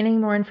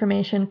 gaining more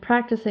information,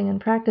 practicing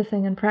and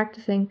practicing and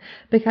practicing,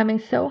 becoming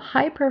so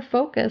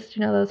hyper-focused,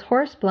 those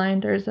horse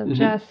blinders of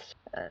just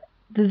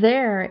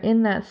there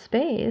in that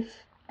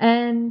space.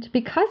 And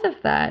because of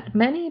that,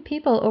 many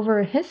people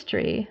over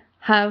history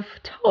have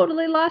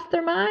totally lost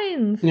their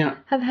minds, Yeah.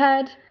 have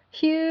had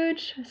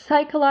huge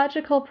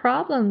psychological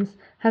problems,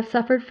 have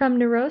suffered from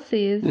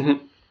neuroses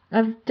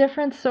of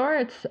different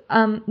sorts.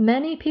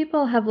 Many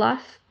people have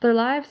lost their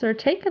lives or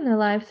taken their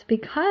lives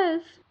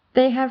because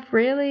they have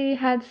really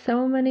had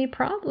so many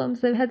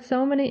problems. They've had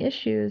so many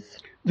issues.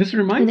 This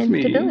reminds and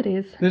me.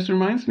 instabilities. This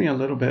reminds me a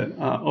little bit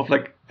of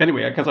like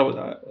anyway, because I was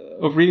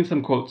of reading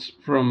some quotes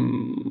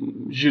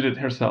from Judith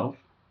herself,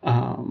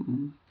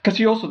 because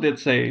she also did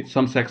say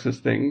some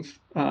sexist things,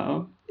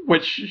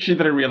 which she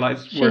didn't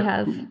realize. She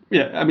has.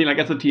 Yeah, I mean, like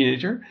as a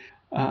teenager,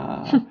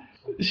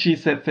 she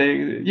said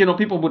things. You know,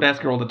 people would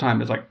ask her all the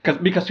time. It's like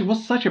because she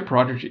was such a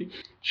prodigy,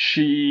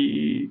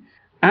 she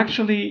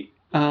actually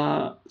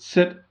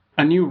set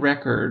a new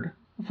record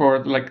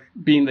for like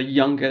being the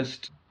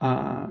youngest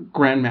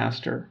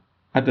grandmaster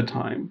at the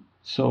time.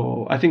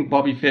 So I think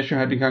Bobby Fischer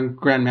had become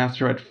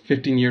grandmaster at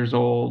 15 years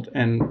old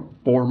and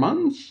 4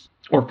 months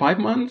or 5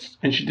 months,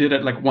 and she did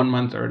it like 1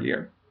 month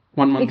earlier,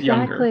 1 month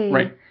younger,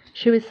 right?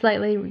 She was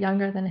slightly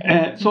younger than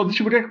him. So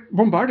she would get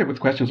bombarded with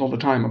questions all the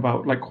time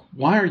about like,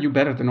 why are you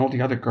better than all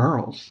the other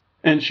girls?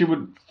 And she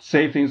would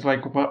say things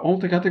like, well, all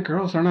the other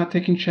girls are not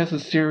taking chess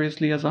as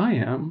seriously as I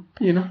am,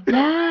 you know?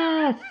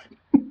 Yes.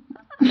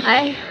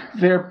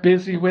 They're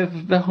busy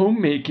with the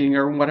homemaking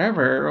or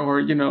whatever, or,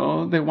 you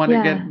know, they want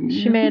to get...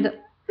 She made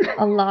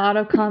a lot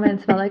of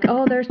comments about like,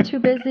 oh, they're too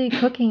busy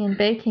cooking and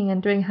baking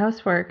and doing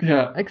housework.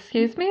 Yeah.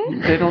 Excuse me?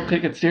 They don't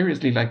take it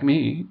seriously like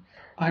me.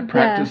 I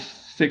practice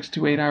 6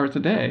 to 8 hours a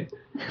day.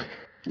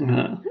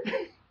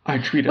 I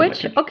treat it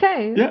Which, like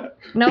okay. Yeah.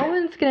 No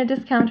one's going to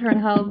discount her on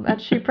how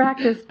much she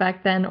practiced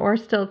back then or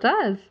still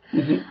does.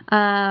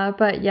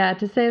 But yeah,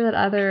 to say that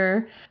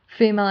other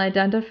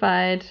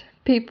female-identified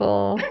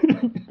people...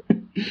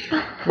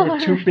 We're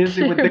too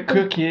busy with the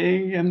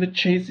cooking and the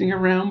chasing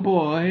around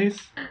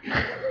boys.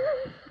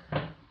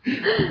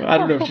 I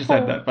don't know if she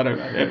said that, but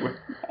anyway,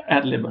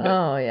 ad-lib a bit.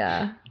 Oh,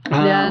 yeah.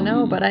 Yeah,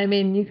 no, but I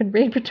mean, you can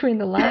read between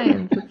the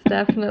lines. It's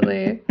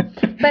definitely...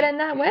 But in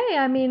that way,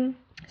 I mean,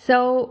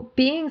 so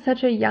being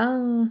such a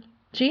young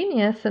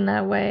genius in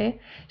that way,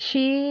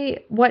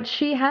 what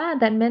she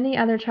had that many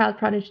other child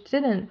prodigies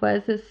didn't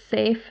was this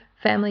safe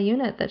family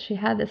unit, that she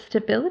had this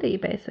stability,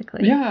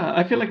 basically. Yeah,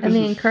 I feel like this and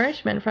the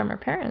encouragement from her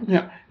parents.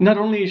 Yeah, not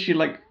only is she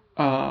like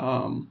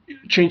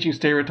changing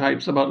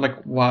stereotypes about like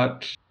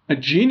what a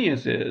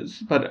genius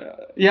is,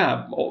 but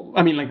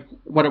I mean like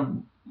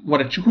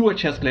who a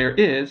chess player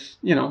is.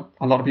 You know,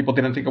 a lot of people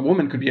didn't think a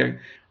woman could be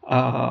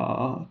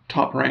a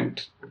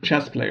top-ranked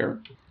chess player,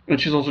 and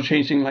she's also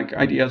changing like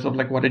ideas of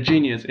like what a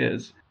genius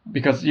is,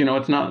 because you know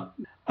it's not.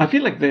 I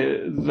feel like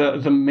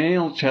the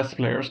male chess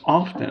players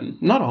often,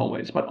 not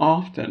always, but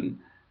often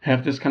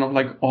have this kind of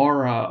like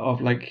aura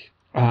of like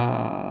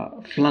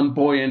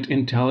flamboyant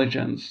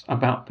intelligence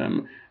about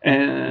them.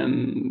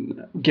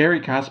 And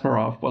Garry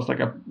Kasparov was like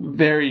a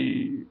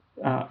very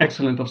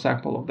excellent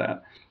example of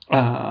that.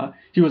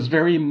 He was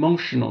very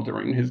emotional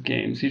during his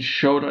games. He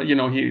showed, you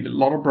know, a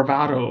lot of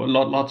bravado,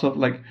 lots of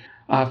like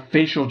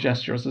facial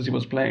gestures as he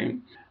was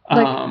playing.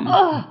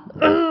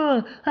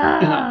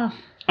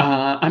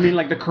 I mean,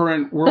 like the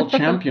current world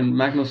champion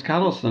Magnus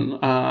Carlsen,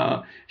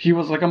 he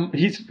was like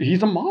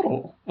he's a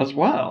model as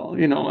well,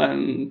 you know,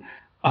 and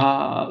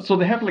so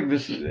they have like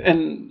this,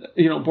 and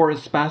you know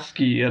Boris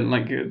Spassky and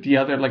like the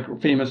other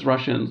like famous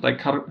Russians like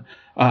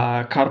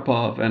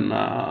Karpov and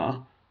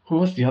who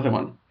was the other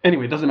one?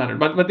 Anyway, it doesn't matter.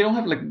 But they all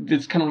have like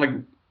this kind of like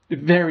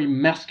very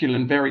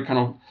masculine, very kind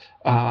of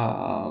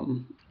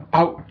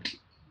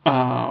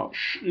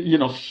you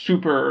know,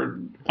 super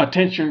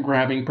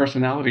attention-grabbing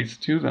personalities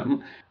to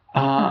them.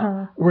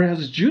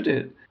 Whereas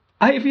Judith,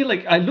 I feel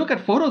like I look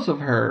at photos of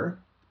her,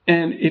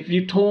 and if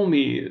you told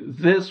me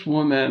this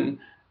woman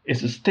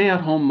is a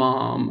stay-at-home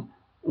mom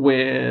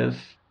with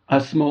a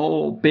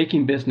small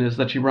baking business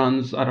that she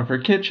runs out of her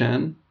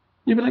kitchen,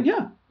 you'd be like,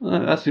 yeah,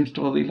 that seems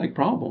totally like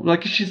probable.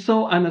 Like she's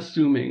so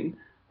unassuming.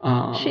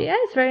 She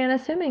is very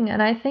unassuming,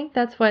 and I think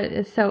that's what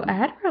is so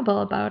admirable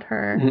about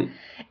her.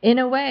 In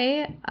a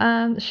way,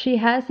 she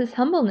has this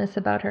humbleness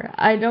about her.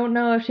 I don't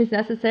know if she's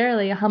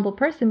necessarily a humble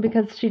person,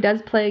 because she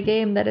does play a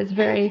game that is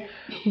very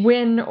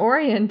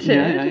win-oriented.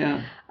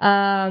 Yeah.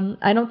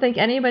 I don't think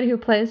anybody who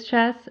plays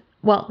chess,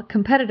 well,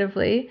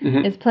 competitively,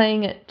 is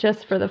playing it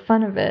just for the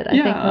fun of it. I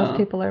think most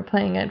people are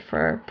playing it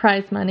for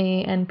prize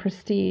money and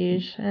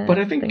prestige and but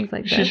I think things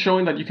like that. She's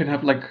showing that you can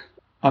have like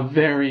a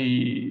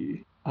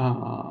very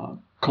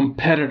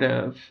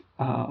competitive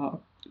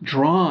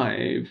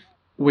drive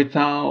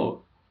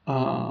without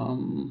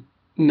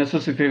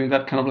necessitating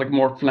that kind of like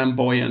more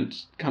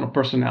flamboyant kind of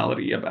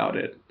personality about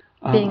it.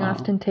 Being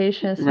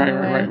ostentatious in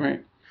a way.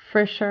 Right.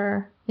 For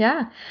sure.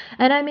 Yeah.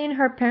 And I mean,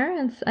 her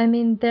parents,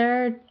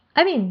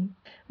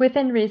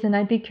 within reason,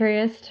 I'd be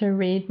curious to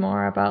read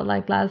more about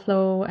like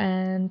Laszlo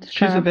and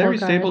she's a very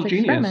stable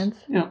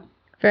genius. Yeah.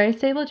 Very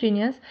stable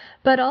genius,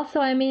 but also,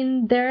 I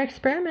mean, their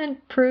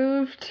experiment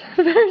proved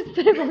very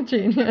stable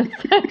genius.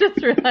 I'm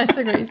just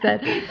realizing what you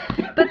said,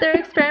 but their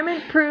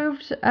experiment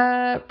proved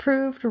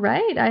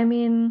right. I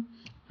mean,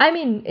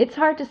 it's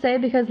hard to say,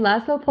 because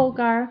Laszlo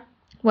Polgár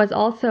was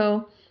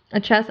also a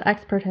chess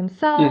expert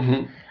himself.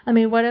 I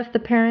mean, what if the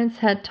parents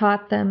had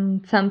taught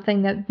them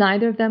something that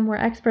neither of them were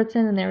experts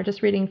in and they were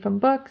just reading from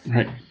books?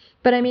 Right.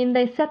 But I mean,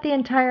 they set the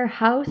entire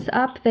house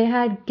up. They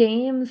had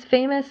games,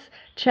 famous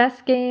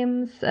chess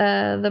games,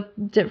 the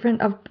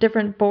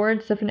different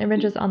boards, different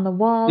images on the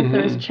walls.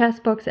 There was chess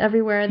books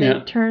everywhere. They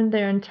turned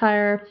their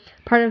entire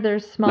part of their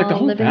small Like the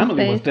whole living family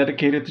space was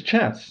dedicated to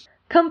chess.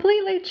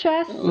 completely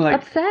chess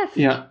obsessed.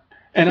 Yeah.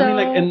 And so, I mean,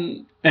 like,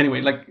 and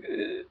anyway, like,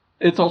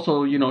 it's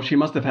also, you know, she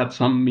must have had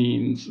some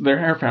means.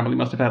 Her family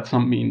must have had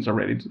some means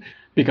already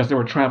because they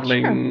were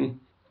traveling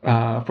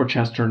for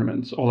chess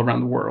tournaments all around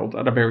the world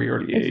at a very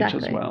early age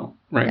as well.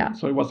 Right. Yeah.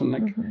 So it wasn't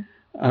like,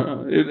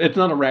 it's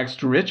not a rags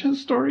to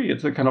riches story.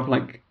 It's a kind of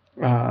like,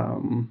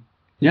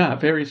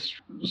 very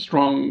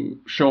strong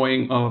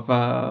showing of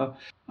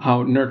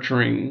how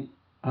nurturing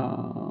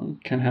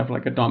can have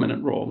like a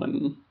dominant role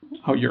in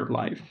how your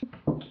life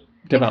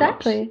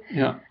develops. Exactly.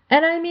 Yeah.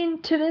 And I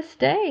mean, to this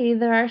day,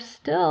 there are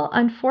still,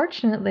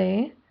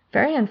 unfortunately,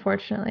 very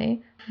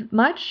unfortunately,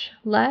 much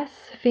less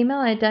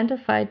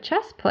female-identified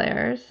chess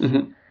players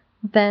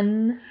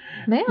than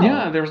male.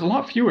 Yeah, there's a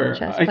lot fewer.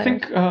 I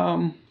think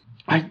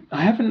I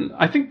haven't.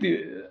 I think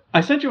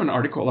I sent you an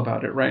article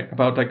about it, right?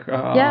 About like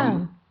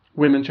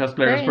women chess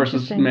players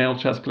versus male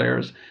chess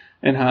players,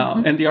 and how.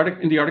 And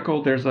in the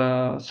article, there's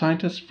a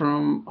scientist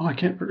from I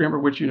can't remember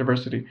which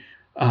university.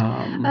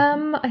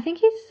 I think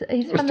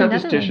he's from the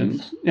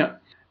Netherlands. Yeah.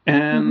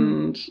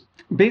 And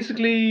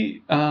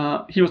basically,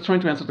 he was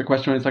trying to answer the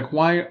question. It's like,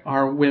 why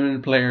are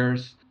women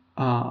players?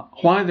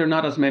 Why there are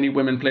not as many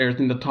women players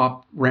in the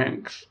top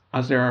ranks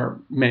as there are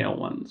male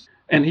ones?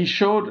 And he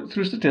showed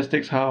through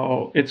statistics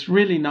how it's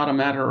really not a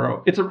matter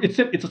of it's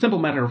a simple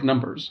matter of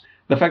numbers.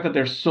 The fact that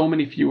there's so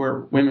many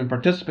fewer women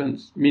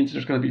participants means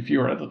there's going to be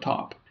fewer at the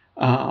top.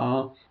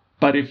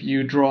 But if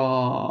you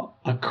draw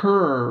a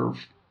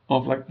curve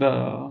of like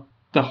the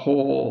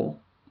whole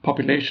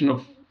population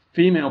of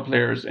female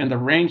players and the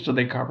range that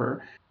they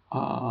cover,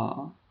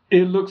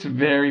 it looks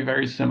very,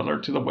 very similar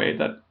to the way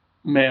that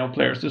male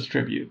players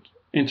distribute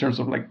in terms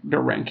of like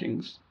their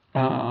rankings.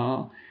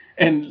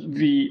 And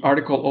the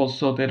article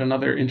also did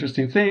another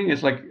interesting thing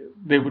is like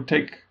they would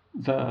take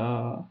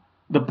the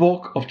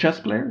bulk of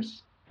chess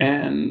players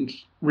and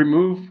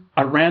remove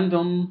a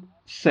random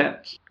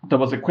set that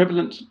was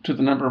equivalent to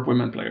the number of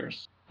women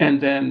players and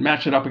then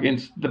match it up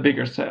against the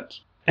bigger set.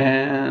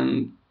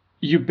 And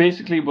you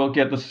basically will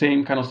get the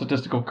same kind of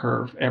statistical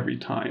curve every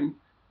time,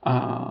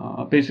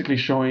 basically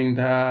showing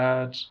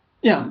that,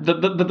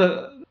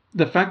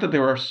 the fact that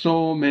there are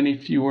so many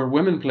fewer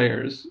women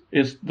players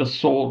is the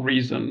sole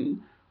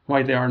reason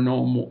why there are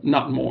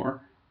not more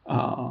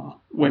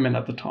women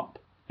at the top.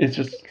 It's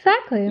just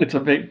it's a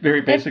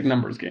very basic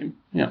numbers game.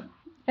 Yeah.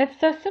 It's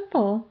so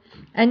simple.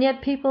 And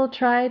yet people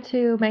try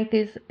to make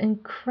these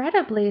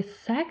incredibly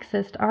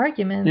sexist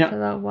arguments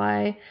about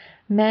why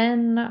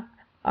men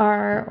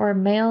or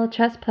male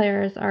chess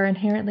players are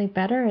inherently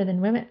better than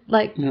women.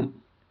 Like,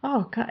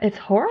 oh God, it's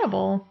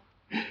horrible.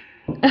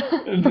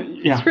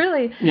 It's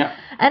really. Yeah.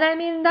 And I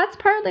mean, that's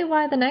partly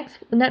why the next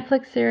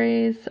Netflix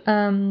series,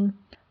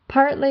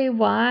 partly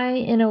why,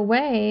 in a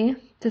way,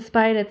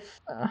 despite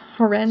its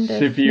horrendous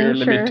severe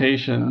nature,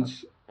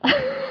 limitations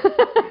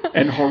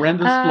and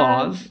horrendous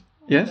flaws.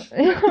 Yes.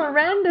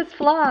 Horrendous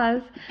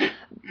flaws.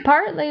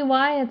 Partly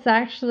why it's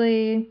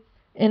actually,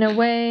 in a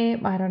way,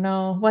 I don't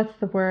know, what's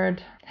the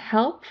word?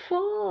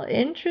 Helpful?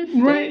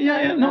 Interesting? Right,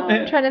 yeah. No,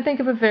 I'm trying to think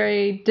of a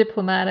very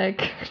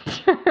diplomatic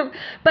term.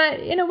 But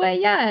in a way,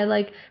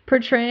 like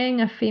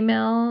portraying a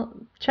female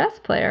chess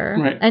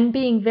player and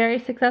being very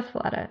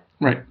successful at it.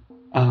 Right.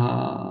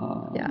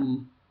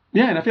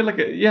 Yeah, and I feel like,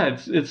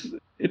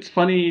 it's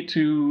funny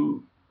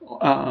to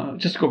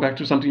just go back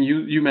to something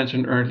you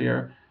mentioned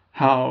earlier,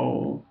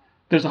 how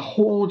there's a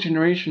whole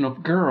generation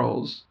of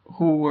girls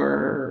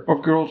women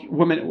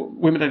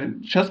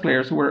chess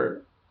players who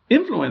were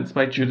influenced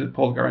by Judit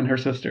Polgár and her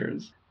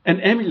sisters and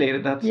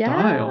emulated that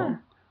style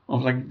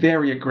of like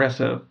very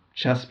aggressive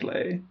chess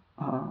play.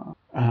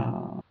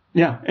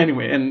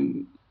 Anyway,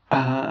 and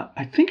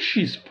I think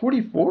she's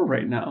 44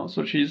 right now,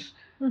 so she's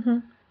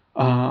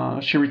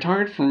she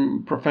retired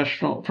from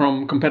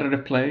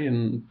competitive play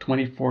in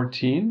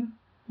 2014.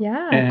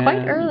 Yeah,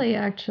 quite early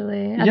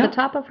actually, at the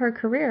top of her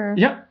career.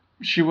 Yeah.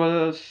 She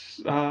was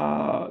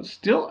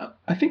still,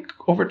 I think,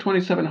 over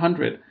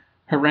 2,700.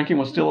 Her ranking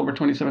was still over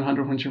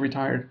 2,700 when she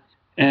retired.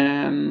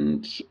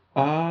 And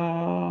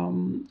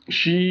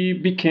she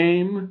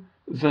became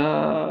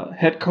the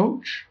head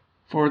coach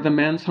for the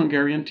men's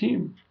Hungarian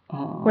team.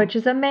 Which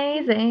is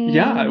amazing.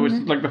 Yeah, it was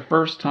like the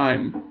first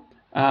time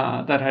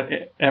that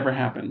had ever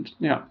happened.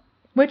 Yeah.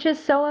 Which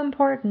is so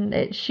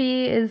important.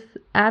 She is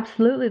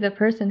absolutely the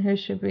person who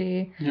should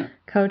be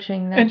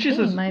coaching that and team.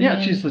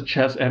 She's a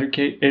chess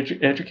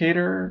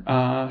educator.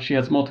 She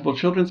has multiple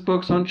children's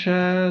books on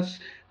chess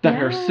that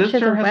her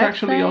sister has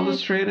actually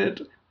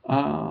illustrated.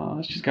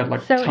 She's got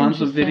like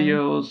tons of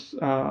videos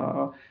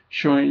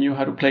showing you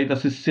how to play the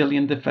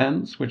Sicilian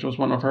defense, which was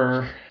one of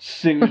her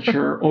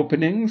signature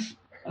openings.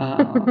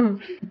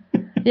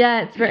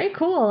 Yeah, it's very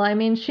cool. I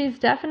mean, she's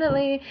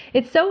definitely,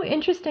 it's so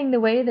interesting the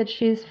way that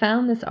she's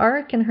found this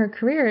arc in her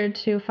career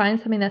to find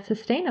something that's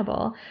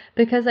sustainable.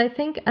 Because I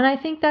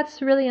think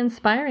that's really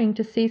inspiring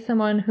to see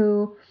someone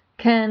who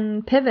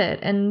can pivot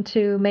and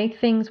to make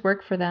things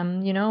work for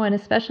them, and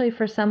especially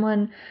for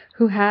someone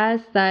who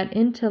has that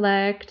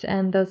intellect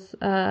and those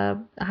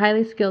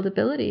highly skilled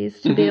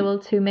abilities to be able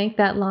to make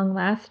that long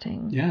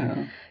lasting.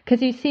 Yeah.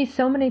 Because you see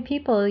so many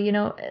people,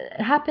 it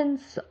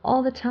happens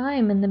all the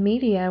time in the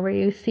media where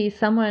you see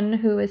someone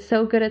who is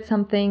so good at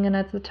something and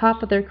at the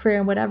top of their career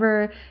and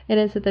whatever it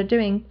is that they're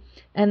doing,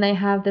 and they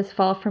have this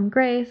fall from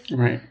grace.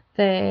 Right.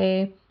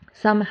 They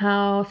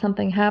somehow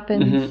something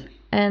happens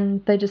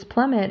and they just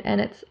plummet,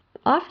 and it's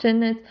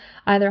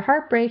either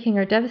heartbreaking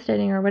or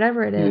devastating or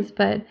whatever it is.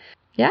 But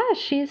yeah,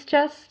 she's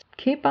just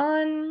keep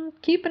on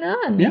keeping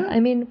on. Yeah.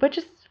 I mean, which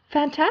is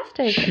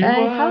fantastic.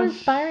 How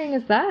inspiring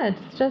is that?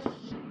 It's just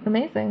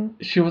amazing.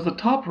 She was a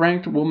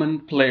top-ranked woman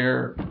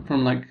player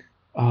from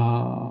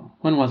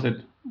when was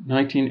it?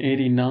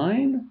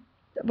 1989?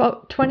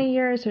 About 20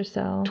 years or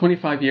so.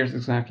 25 years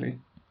exactly.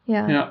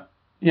 Yeah.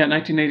 Yeah,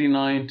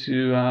 1989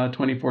 to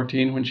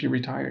 2014 when she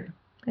retired.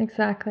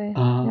 Exactly.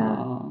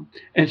 Yeah.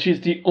 And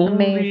she's the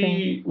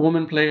only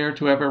woman player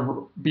to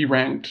ever be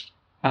ranked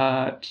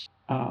in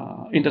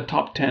the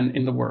top 10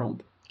 in the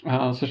world.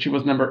 So she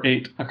was number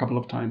 8 a couple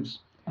of times.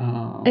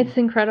 It's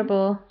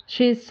incredible.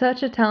 She's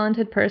such a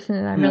talented person,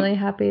 and I'm really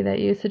happy that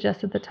you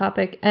suggested the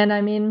topic. And I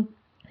mean,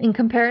 in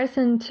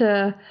comparison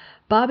to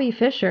Bobby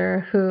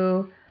Fischer,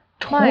 who,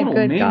 my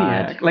good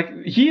maniac. God, like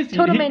he's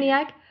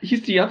maniac.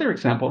 He's the other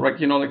example, right?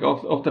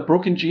 Of the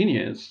broken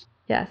genius.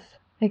 Yes.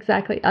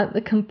 Exactly.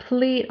 The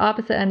complete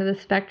opposite end of the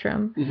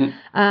spectrum.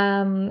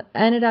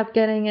 Ended up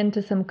getting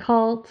into some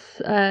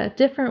cults,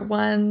 different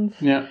ones.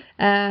 Yeah.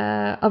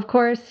 Of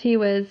course, he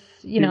was,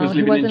 he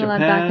wasn't allowed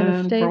back in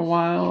the States. For a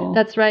while.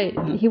 That's right.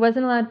 He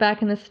wasn't allowed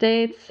back in the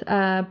States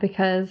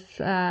because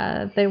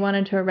they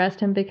wanted to arrest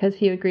him because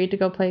he agreed to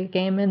go play a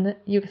game in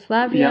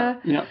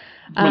Yugoslavia. Yeah.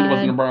 When there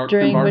was an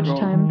during embargo. which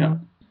time. Yeah.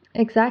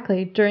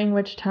 Exactly. During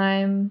which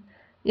time.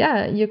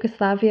 Yeah,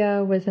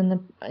 Yugoslavia was in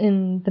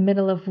the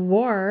middle of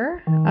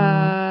war,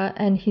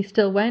 and he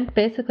still went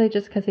basically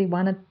just because he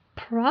wanted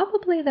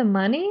probably the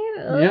money.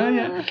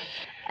 Yeah.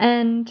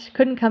 And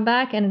couldn't come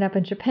back. Ended up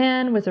in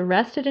Japan. Was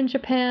arrested in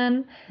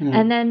Japan,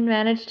 and then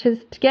managed to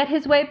get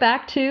his way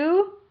back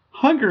to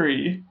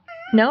Hungary.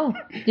 No,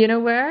 do you know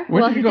where?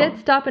 Where did he go? Did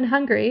stop in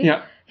Hungary.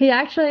 Yeah. He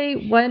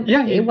actually went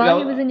while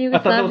he was in Yugoslavia.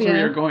 I thought that was where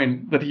you were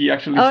going. That he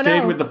actually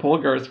stayed with the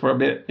Polgars for a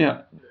bit.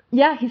 Yeah.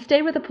 Yeah, he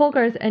stayed with the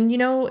Polgars, and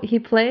he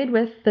played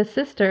with the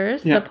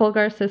sisters, the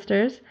Polgar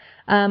sisters,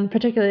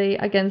 particularly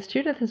against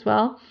Judith as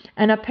well.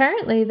 And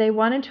apparently they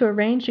wanted to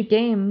arrange a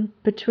game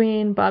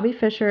between Bobby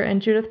Fischer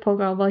and Judith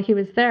Polgar while he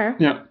was there.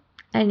 Yeah.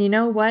 And you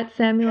know what,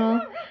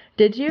 Samuel?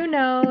 Did you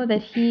know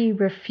that he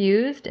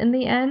refused in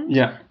the end?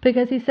 Yeah.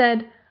 Because he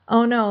said,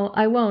 "Oh no,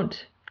 I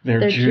won't.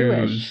 They're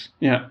Jewish."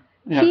 Yeah.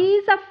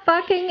 He's a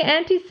fucking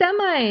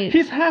anti-Semite.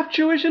 He's half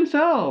Jewish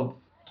himself.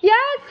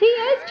 Yes, he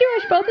is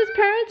Jewish. Both his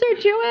parents are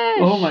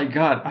Jewish. Oh my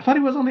God. I thought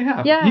he was only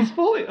half. Yeah. He's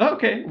fully...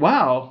 Okay.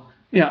 Wow.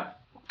 Yeah.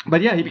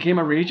 But yeah, he became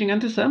a raging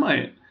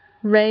anti-Semite.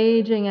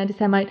 Raging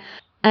anti-Semite.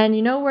 And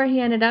you know where he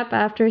ended up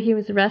after he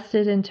was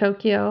arrested in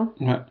Tokyo?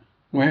 What?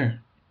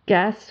 Where?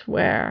 Guess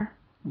where?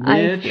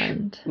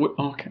 Iceland.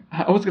 Okay.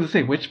 I was going to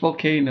say, which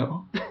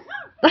volcano?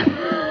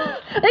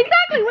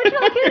 Exactly, which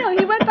volcano?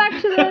 He went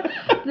back to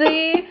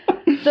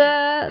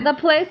the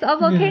place of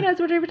volcanoes,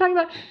 which we were talking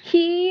about.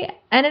 He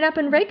ended up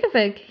in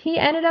Reykjavik. He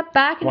ended up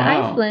back in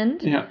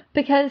Iceland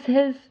because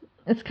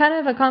it's kind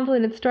of a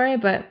convoluted story,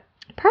 but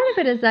part of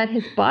it is that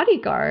his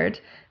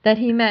bodyguard that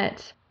he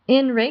met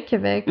in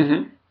Reykjavik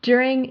in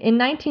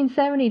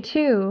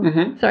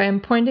 1972. Sorry, I'm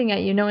pointing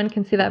at you. No one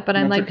can see that, but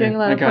I'm doing a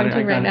lot of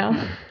pointing right now.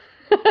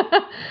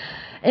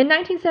 In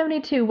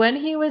 1972, when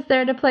he was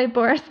there to play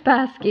Boris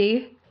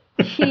Spassky,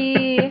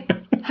 he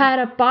had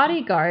a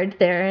bodyguard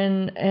there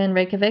in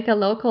Reykjavik, a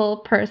local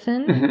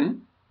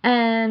person,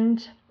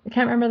 and I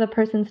can't remember the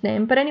person's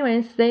name, but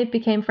anyways, they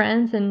became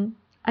friends, and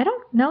I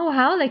don't know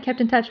how they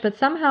kept in touch, but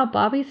somehow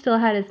Bobby still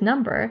had his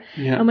number,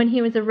 and when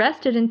he was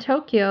arrested in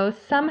Tokyo,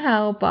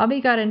 somehow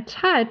Bobby got in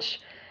touch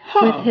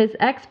with his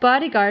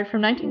ex-bodyguard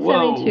from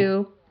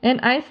 1972 in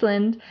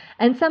Iceland,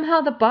 and somehow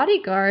the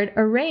bodyguard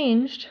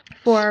arranged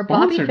for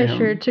Bobby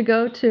Fischer to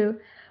go to,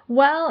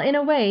 well, in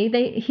a way,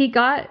 he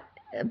got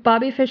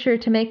Bobby Fischer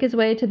to make his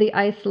way to the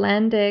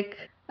Icelandic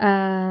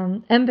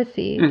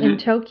embassy in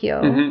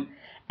Tokyo,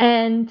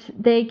 and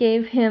they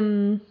gave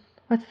him,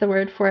 what's the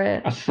word for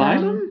it?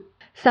 Asylum?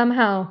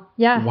 Somehow,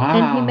 yeah. Wow.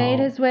 And he made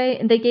his way,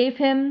 and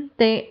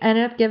they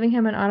ended up giving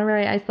him an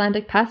honorary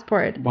Icelandic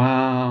passport.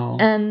 Wow.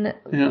 And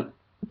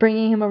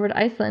bringing him over to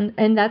Iceland,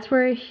 and that's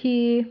where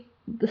he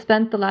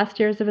spent the last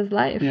years of his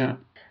life. Yeah.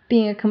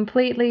 Being a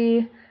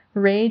completely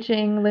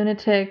raging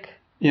lunatic.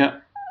 Yeah.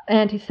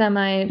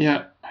 Anti-Semite.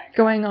 Yeah.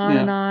 Going on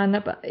and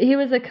on. But he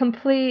was a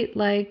complete,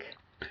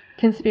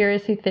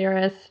 conspiracy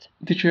theorist.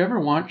 Did you ever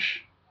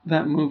watch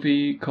that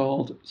movie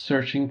called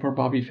Searching for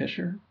Bobby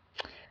Fischer?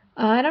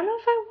 I don't know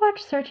if I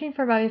watched Searching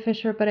for Bobby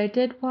Fischer, but I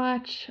did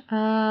watch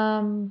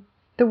The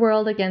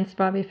World Against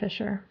Bobby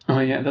Fischer. Oh,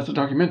 yeah, that's a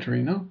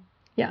documentary, no?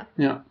 Yeah.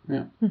 Yeah.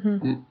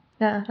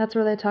 Yeah, that's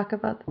where they talk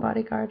about the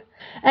bodyguard.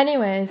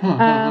 Anyways,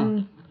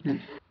 Yeah.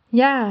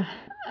 yeah.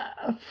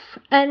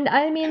 And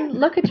I mean,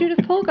 look at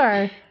Judith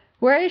Polgár.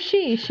 Where is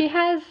she? She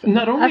has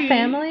a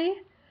family.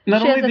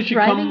 Not She only has a did she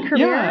thriving come,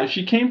 career. yeah,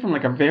 she came from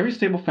like a very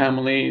stable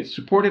family,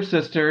 supportive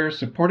sister,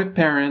 supportive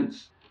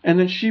parents, and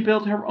then she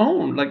built her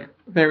own like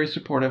very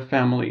supportive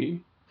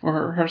family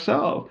for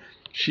herself.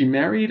 She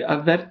married a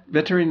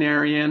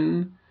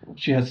veterinarian.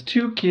 She has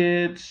 2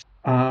 kids,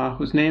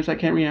 whose names I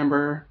can't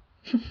remember.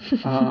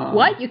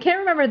 What? You can't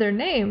remember their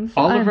names?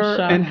 Oliver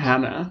I'm and shocked.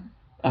 Hannah.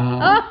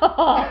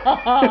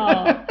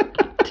 Oh,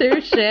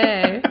 touche.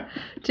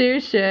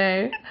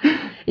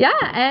 Yeah,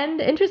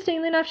 and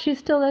interestingly enough, she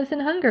still lives in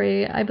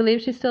Hungary. I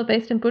believe she's still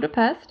based in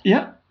Budapest.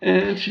 Yeah,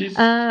 and she's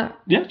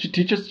she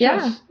teaches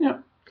chess. Yeah.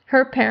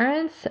 Her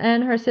parents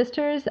and her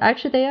sisters,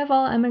 actually, they have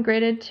all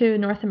emigrated to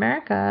North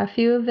America. A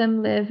few of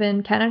them live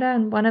in Canada,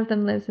 and one of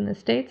them lives in the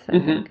States, I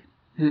think.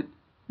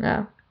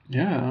 Yeah.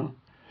 Yeah.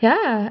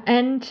 Yeah,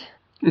 and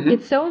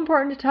it's so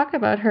important to talk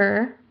about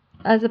her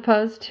as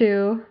opposed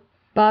to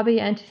Bobby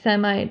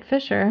Anti-Semite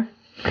Fischer.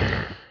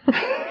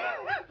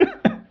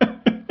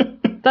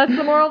 That's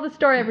the moral of the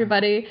story,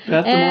 everybody.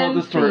 That's the moral of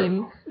the story.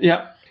 Scene.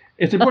 Yeah.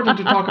 It's important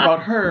to talk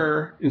about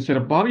her instead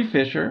of Bobby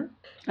Fischer.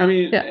 I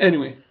mean,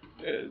 anyway,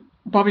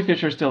 Bobby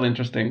Fischer is still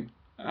interesting.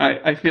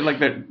 I feel like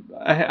that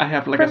I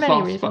have like for a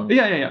soft reasons. spot.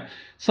 Yeah.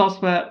 Soft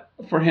spot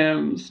for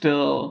him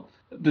still,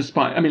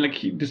 despite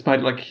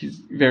like his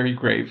very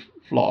grave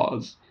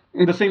flaws.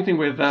 And the same thing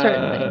with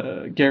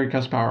Gary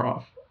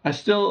Kasparov. I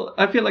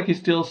feel like he's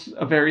still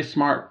a very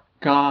smart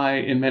guy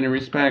in many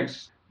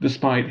respects,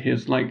 despite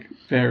his like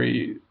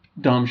very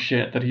dumb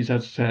shit that he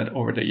has said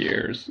over the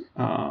years,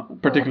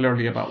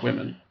 particularly about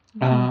women.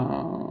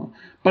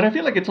 But I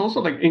feel like it's also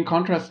like in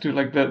contrast to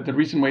like the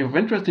recent wave of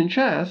interest in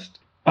chess,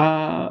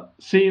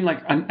 seeing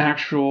like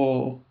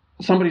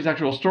somebody's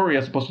actual story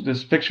as opposed to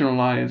this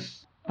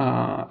fictionalized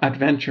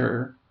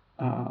adventure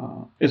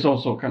is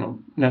also kind of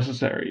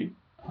necessary.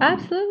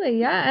 Absolutely,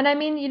 yeah. And I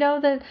mean,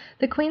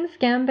 the Queen's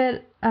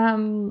Gambit,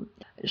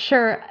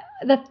 sure,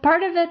 the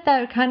part of it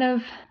that kind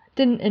of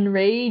didn't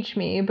enrage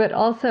me, but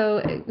also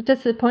it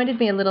disappointed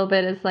me a little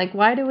bit is like,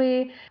 why do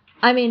we,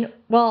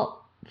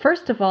 well,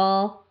 first of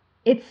all,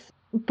 it's,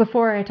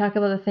 before I talk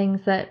about the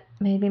things that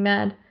made me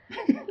mad,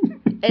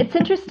 it's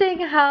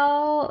interesting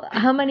how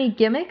many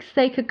gimmicks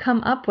they could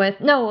come up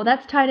with. No,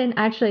 that's tied in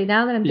actually,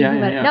 now that I'm thinking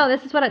about it. No,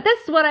 this is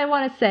what I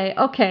want to say.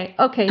 Okay,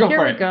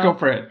 here we go. Go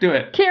for it. Do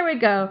it. Here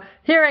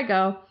I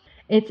go.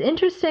 It's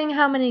interesting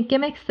how many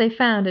gimmicks they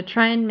found to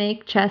try and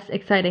make chess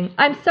exciting.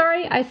 I'm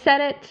sorry, I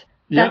said it.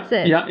 That's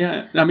it.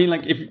 Yeah. I mean,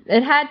 like, if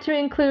it had to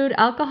include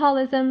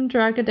alcoholism,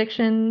 drug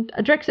addiction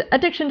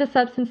to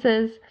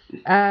substances,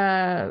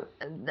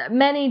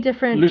 many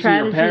different losing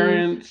tragedies. your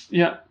parents.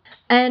 Yeah.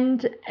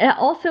 And it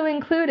also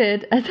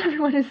included, as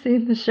everyone who's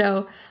seen the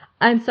show,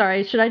 I'm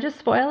sorry, should I just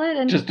spoil it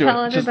and just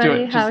tell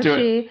everybody how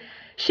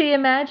she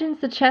imagines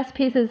the chess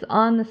pieces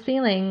on the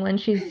ceiling when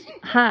she's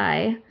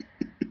high,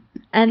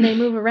 and they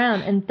move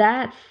around, and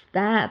that's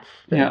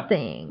the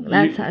thing.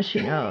 That's how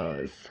she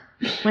knows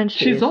when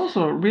she's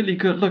also really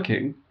good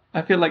looking.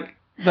 I feel like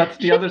that's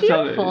the other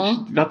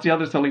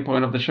selling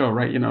point of the show,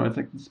 right? It's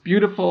like this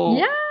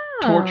beautiful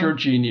tortured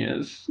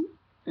genius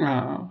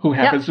who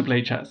happens to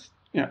play chess.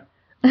 Yeah.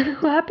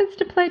 Who happens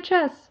to play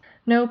chess?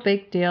 No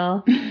big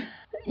deal.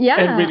 Yeah,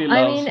 and really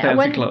loves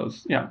fancy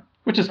clothes. Yeah,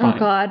 which is fine. Oh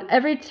God!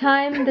 Every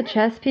time the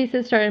chess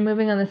pieces started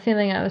moving on the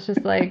ceiling, I was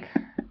just like,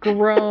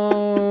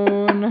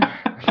 groan.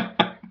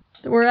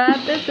 We're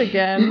at this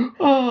again.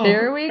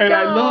 Here we go. And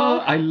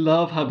I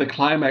love how the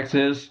climax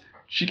is.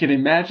 She can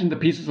imagine the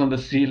pieces on the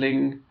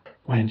ceiling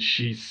when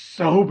she's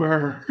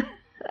sober.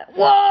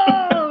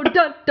 Whoa!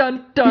 Dun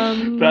dun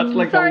dun. That's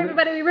like sorry,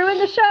 everybody, we ruined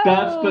the show.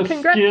 That's the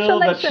skill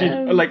that she,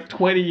 like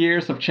 20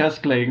 years of chess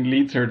playing,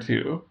 leads her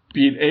to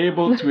being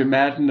able to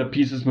imagine the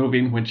pieces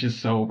moving when she's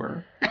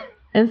sober.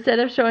 Instead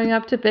of showing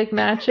up to big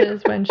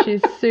matches when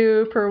she's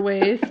super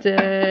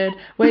wasted,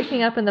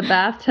 waking up in the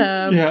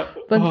bathtub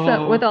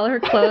with all her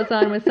clothes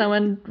on, with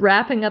someone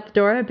rapping up the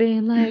door,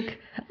 being like,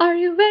 "Are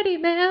you ready,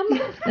 ma'am?"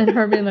 And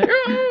her being like,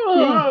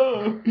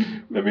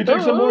 "Let me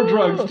take some more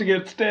drugs to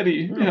get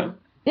steady."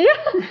 Yeah.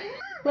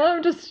 Well,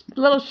 I'm just a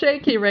little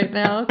shaky right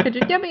now. Could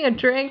you give me a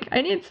drink?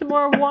 I need some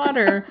more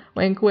water.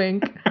 Wink,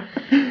 wink.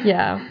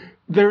 Yeah.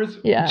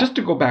 Just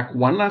to go back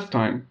one last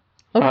time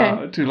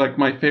to like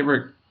my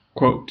favorite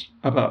quote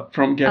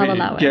from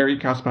Gary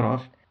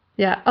Kasparov.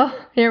 Yeah. Oh,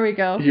 here we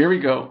go.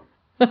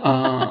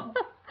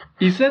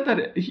 He said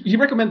that he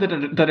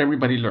recommended that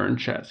everybody learn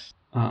chess.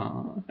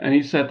 And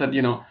he said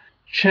that,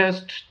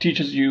 chess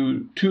teaches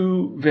you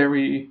 2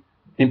 very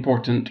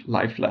important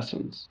life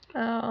lessons.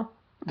 Oh.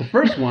 The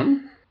first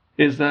one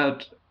is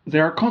that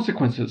there are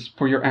consequences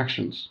for your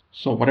actions.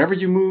 So whatever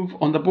you move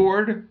on the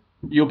board,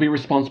 you'll be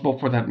responsible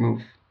for that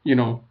move.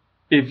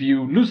 If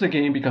you lose a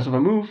game because of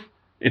a move,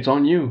 it's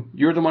on you.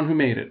 You're the one who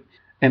made it.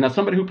 And as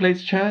somebody who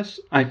plays chess,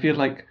 I feel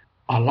like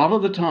a lot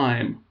of the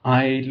time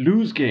I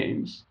lose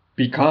games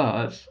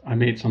because I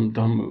made some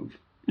dumb move.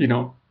 You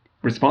know,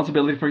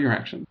 responsibility for your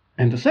actions.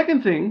 And the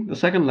second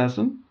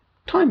lesson,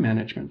 time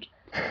management.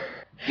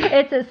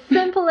 It's as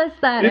simple as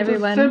that, It's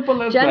everyone. as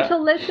simple as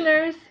Gentle that.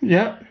 listeners,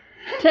 Yeah.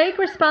 take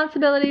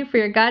responsibility for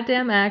your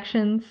goddamn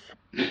actions.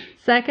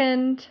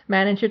 Second,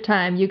 manage your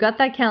time. You got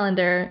that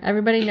calendar.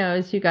 Everybody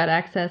knows you got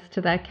access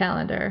to that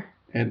calendar.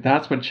 And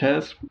that's what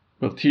chess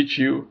will teach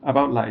you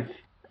about life.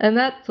 And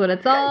that's what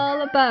it's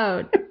all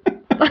about.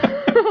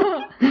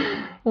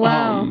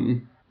 Wow.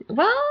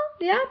 Well,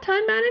 yeah,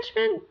 time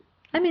management.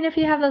 I mean, if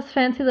you have those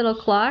fancy little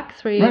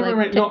clocks where you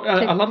right. No,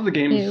 a lot of the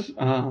games,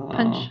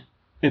 punch.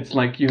 It's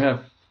like you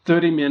have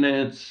 30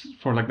 minutes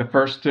for like the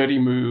first 30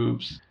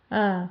 moves.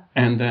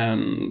 And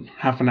then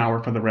half an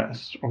hour for the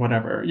rest, or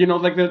whatever. You know,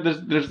 like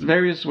there's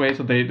various ways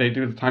that they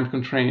do the time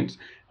constraints.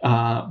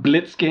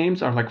 Blitz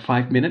games are like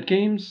 5-minute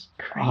games.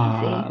 Crazy.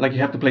 Like you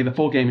have to play the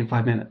full game in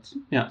 5 minutes.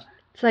 Yeah.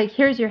 It's like,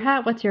 here's your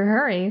hat. What's your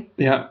hurry?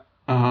 Yeah.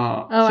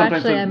 Sometimes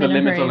actually, I'm in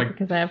a hurry like,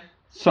 because I have.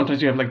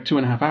 Sometimes you have like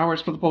 2.5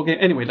 hours for the full game.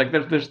 Anyway, like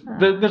there's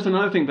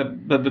another thing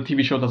that the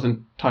TV show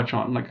doesn't touch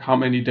on, like how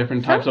many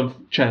different types of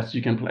chess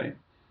you can play.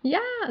 Yeah,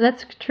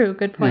 that's true.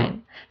 Good point.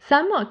 Yeah.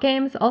 Some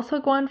games also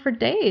go on for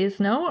days,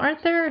 no?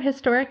 Aren't there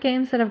historic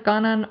games that have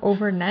gone on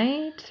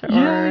overnight? Or...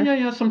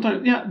 Yeah.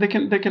 Sometimes, yeah, they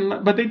can,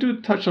 but they do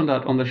touch on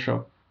that on the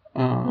show.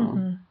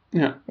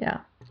 Yeah.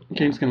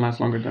 Games can last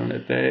longer than a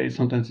day.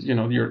 Sometimes, you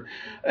know,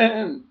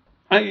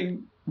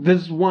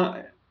 there's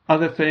one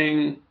other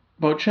thing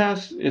about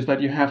chess is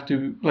that you have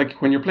to, like,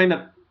 when you're playing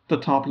at the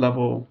top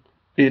level,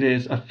 it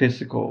is a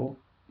physical,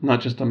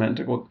 not just a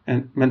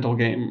mental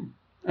game.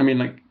 I mean,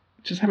 like,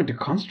 just having to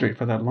concentrate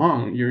for that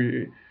long,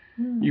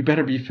 you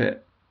better be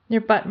fit.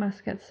 Your butt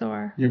must get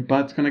sore. Your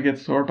butt's gonna get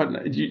sore,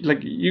 but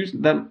use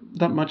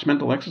that much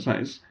mental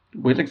exercise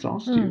will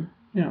exhaust you.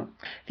 Yeah.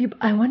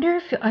 I wonder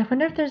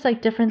if there's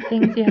like different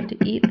things you have to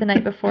eat the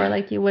night before,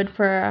 like you would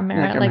for a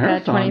marathon, like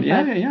a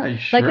 25. Yeah.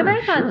 Sure, like a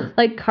marathon, sure.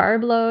 Like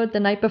carb load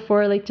the night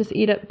before, like just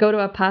go to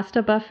a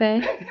pasta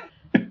buffet.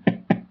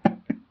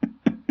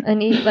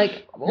 And eat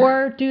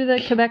or do the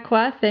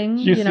Quebecois thing.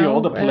 You see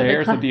all the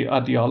players at the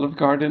Olive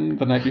Garden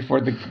the night before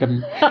the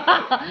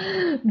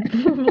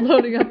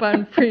loading up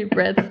on free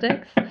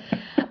breadsticks,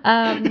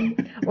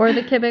 or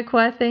the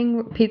Quebecois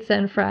thing, pizza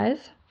and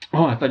fries.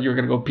 Oh, I thought you were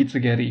gonna go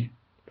pizzagetti.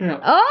 Yeah.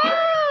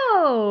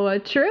 Oh,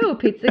 true,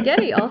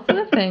 pizzagetti,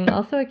 also a thing,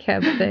 also a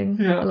Queb thing.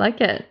 Yeah. I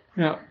like it.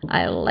 Yeah.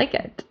 I like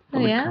it.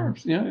 All yeah.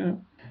 Carbs. Yeah.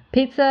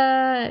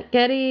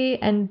 Pizzagetti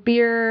and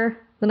beer.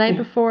 The night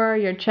before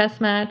your chess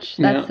match.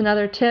 That's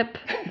another tip.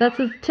 That's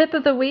a tip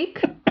of the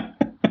week.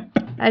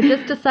 I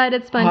just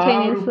decided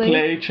spontaneously. How to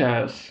play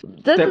chess.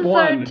 This Step is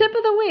one. our tip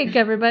of the week,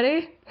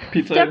 everybody.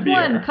 Pizza Step and beer.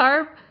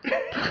 1,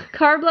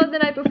 carb load the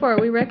night before.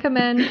 We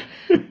recommend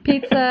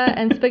pizza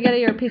and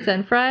spaghetti or pizza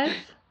and fries.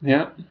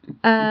 Yeah.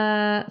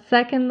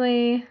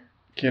 Secondly,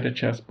 get a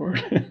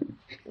chessboard.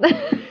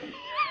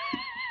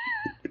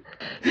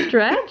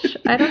 Stretch?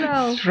 I don't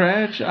know.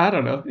 Stretch? I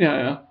don't know.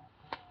 Yeah.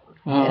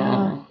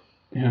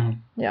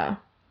 Yeah.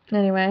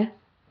 Anyway.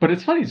 But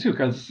it's funny too,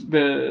 because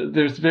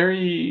there's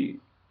very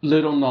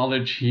little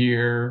knowledge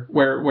here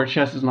where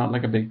chess is not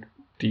like a big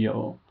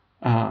deal.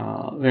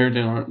 Very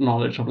little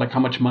knowledge of like how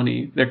much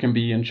money there can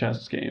be in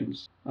chess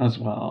games as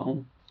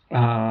well.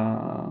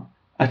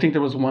 I think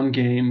there was one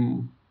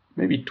game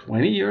maybe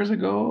 20 years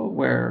ago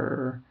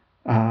where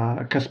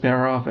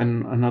Kasparov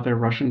and another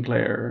Russian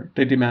player,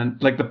 they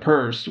demand, like the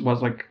purse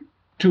was like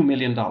 $2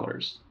 million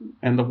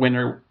and the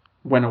winner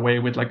went away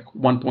with like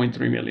 1.3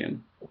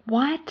 million.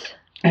 What?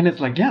 And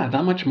it's like, yeah,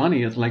 that much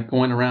money is like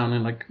going around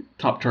in like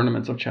top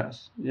tournaments of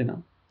chess, you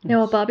know. Yeah,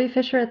 well, Bobby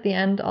Fischer at the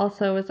end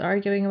also was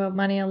arguing about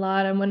money a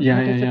lot and wouldn't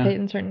participate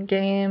in certain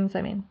games.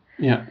 I mean,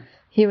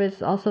 he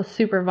was also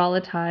super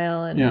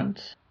volatile and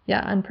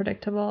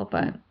unpredictable.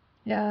 But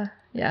yeah.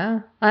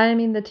 I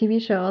mean, the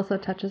TV show also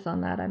touches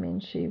on that. I mean,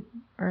 she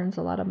earns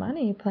a lot of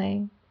money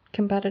playing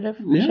competitive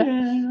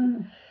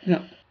chess.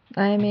 Yeah.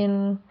 I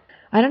mean,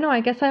 I don't know.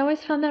 I guess I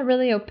always found that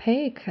really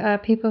opaque.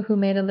 People who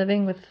made a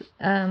living with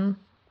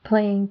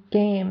playing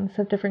games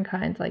of different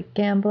kinds, like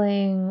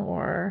gambling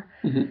or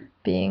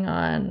being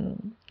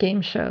on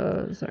game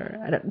shows,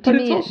 or to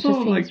me, it just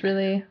seems like,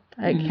 really.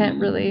 I can't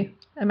really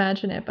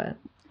imagine it, but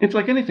it's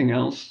like anything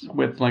else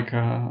with like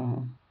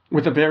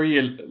with a very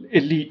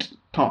elite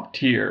top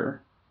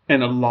tier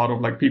and a lot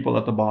of like people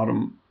at the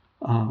bottom.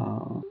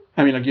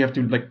 I mean, like you have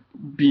to like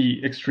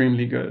be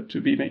extremely good to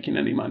be making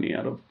any money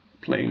out of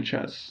playing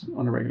chess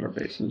on a regular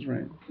basis,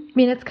 right? I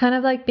mean, it's kind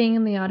of like being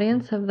in the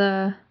audience of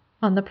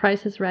on The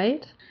Price is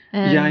Right.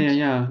 And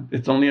yeah.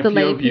 It's only a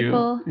few of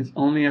you. It's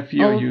only a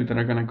few of you that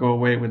are gonna go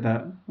away with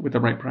the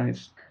right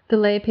price. The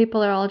lay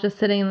people are all just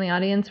sitting in the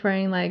audience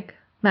wearing like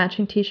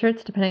matching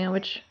T-shirts, depending on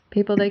which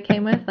people they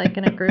came with, like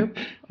in a group,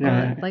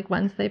 or like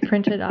ones they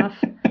printed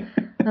off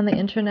on the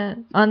internet.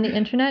 On the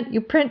internet,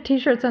 you print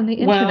T-shirts on the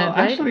internet, well,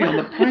 right? Actually, on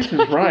The Price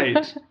is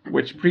Right,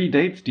 which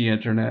predates the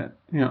internet.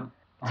 Yeah,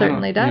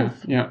 certainly does.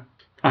 Yeah.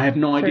 I have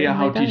no idea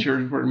how Certainly does.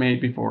 t-shirts were made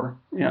before.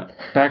 Yeah,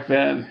 back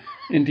then,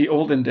 in the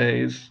olden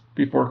days,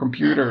 before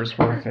computers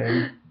were a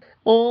thing.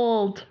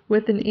 Old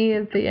with an E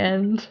at the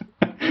end.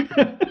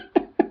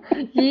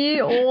 Ye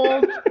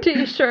old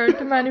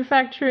t-shirt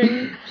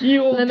manufacturing. Ye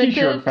old Limited.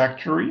 t-shirt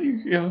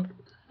factory. Yeah.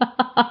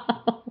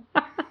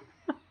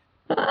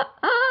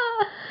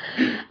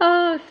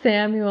 Oh,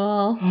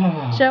 Samuel.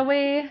 Shall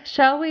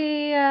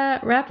we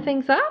wrap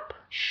things up?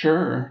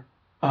 Sure.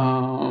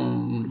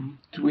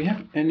 Do we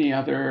have any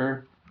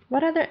other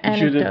What other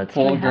Judit anecdotes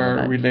do we have Polgár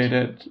about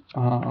related?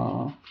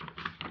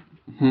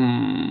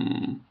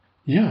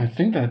 Yeah, I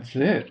think that's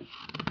it.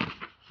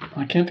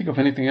 I can't think of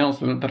anything else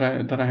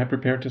that I had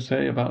prepared to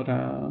say about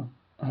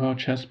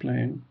chess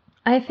playing.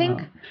 I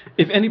think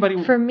if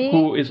anybody for me,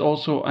 who is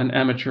also an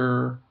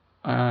amateur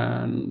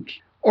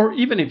or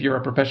even if you're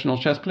a professional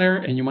chess player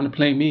and you want to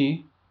play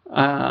me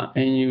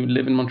and you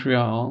live in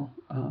Montreal,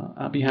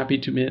 I'll be happy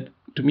to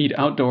meet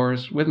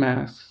outdoors with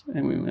masks.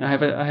 And I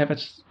have a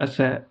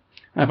set.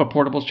 I have a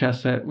portable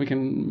chess set. We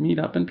can meet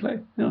up and play.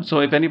 So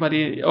if any of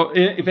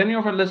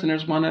our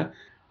listeners want to,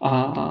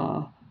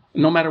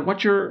 no matter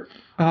what your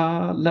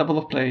level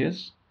of play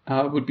is,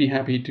 would be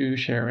happy to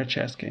share a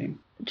chess game.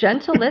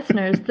 Gentle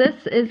listeners,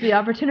 this is the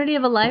opportunity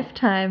of a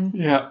lifetime.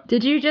 Yeah.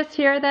 Did you just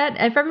hear that?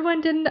 If everyone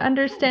didn't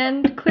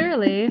understand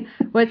clearly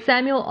what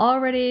Samuel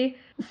already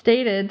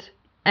stated,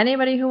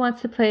 anybody who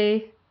wants to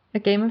play a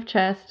game of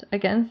chess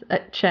against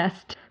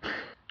chess.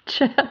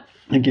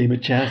 A game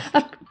of chess.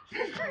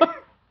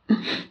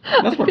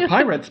 That's what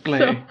pirates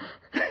play.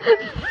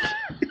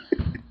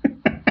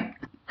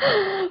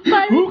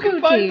 Who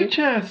can find the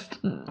chest?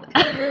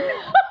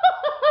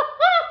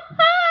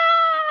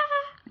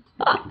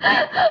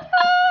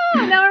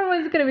 Now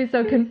everyone's gonna be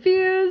so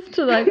confused.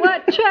 Like,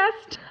 what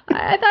chest?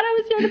 I thought I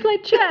was here to play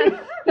chess,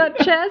 not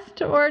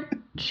chest or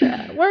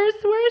Where's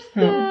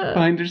the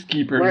finders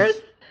keepers?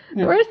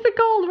 Where's the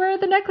gold? Where are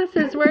the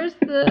necklaces? Where's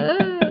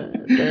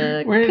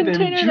the where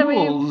container are them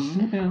jewels?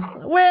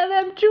 Where are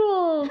them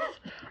jewels?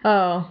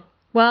 Oh.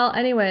 Well,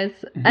 anyways,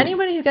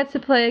 anybody who gets to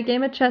play a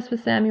game of chess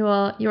with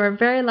Samuel, you're a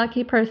very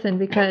lucky person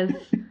because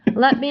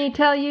let me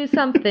tell you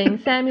something,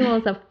 Samuel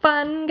is a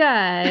fun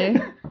guy.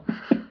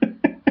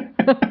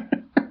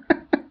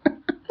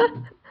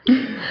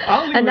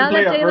 I'll even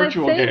play a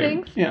virtual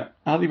game. Yeah,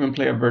 I'll even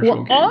play a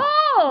virtual game.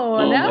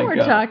 Now we're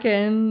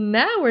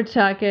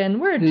talking.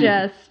 We're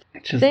just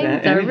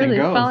things are really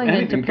falling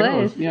into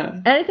place.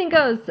 Yeah. Anything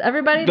goes.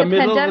 Everybody, the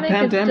pandemic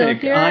is still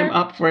here. I'm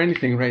up for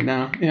anything right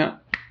now. Yeah.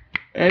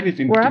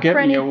 Anything to get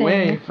me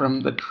away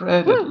from the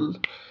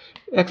dreaded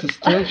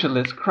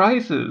existentialist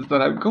crisis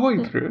that I'm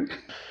going through.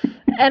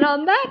 And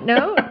on that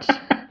note,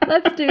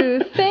 let's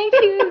do thank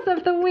yous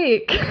of the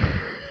week.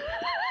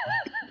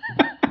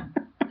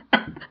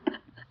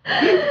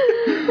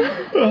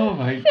 Oh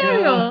my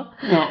Samuel,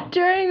 God. No.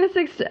 During this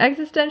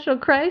existential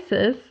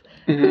crisis,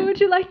 who would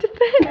you like to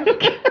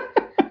thank?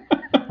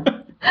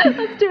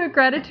 Let's do a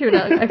gratitude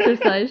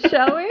exercise,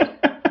 shall we?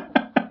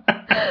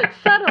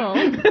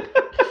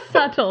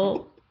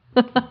 Subtle.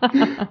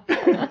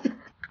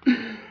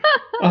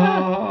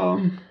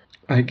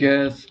 I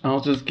guess I'll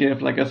just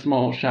give like a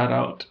small shout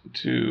out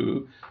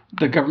to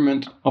the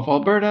government of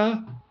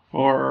Alberta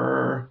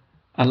for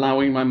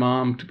allowing my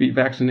mom to be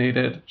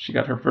vaccinated. She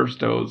got her first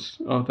dose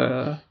of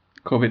the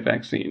COVID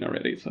vaccine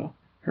already, so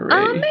hooray.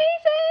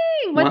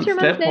 Amazing! What's your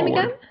mom's name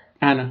again?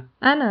 Anna.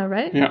 Anna,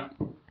 right? Yeah.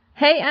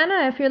 Hey,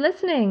 Anna, if you're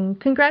listening,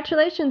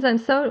 congratulations. I'm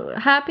so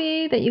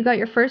happy that you got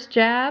your first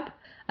jab.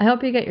 I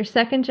hope you get your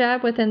second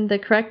jab within the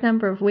correct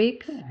number of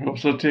weeks. I hope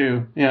so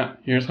too. Yeah,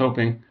 here's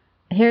hoping.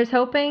 Here's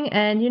hoping,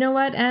 and you know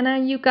what, Anna?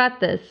 You got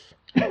this.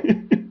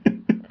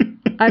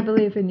 I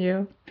believe in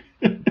you.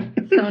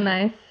 So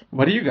nice.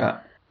 What do you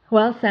got?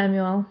 Well,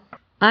 Samuel,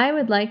 I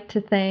would like to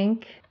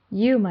thank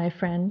you, my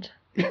friend,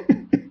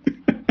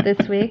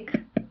 this week.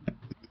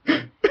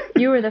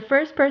 You were the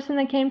first person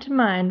that came to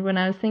mind when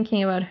I was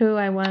thinking about who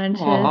I wanted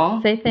to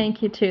say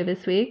thank you to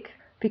this week,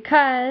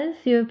 because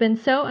you have been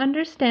so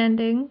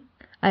understanding.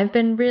 I've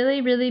been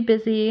really, really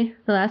busy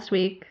the last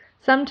week,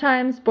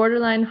 sometimes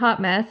borderline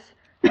hot mess,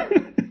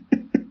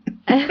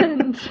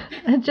 and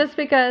just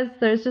because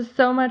there's just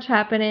so much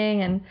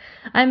happening, and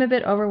I'm a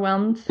bit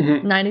overwhelmed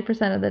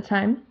 90% of the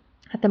time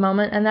at the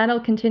moment, and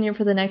that'll continue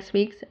for the next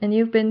weeks. And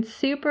you've been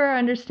super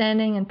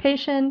understanding and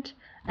patient,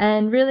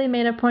 and really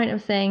made a point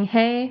of saying,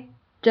 hey,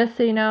 just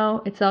so you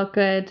know, it's all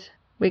good.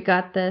 We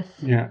got this.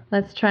 Yeah.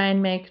 Let's try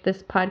and make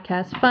this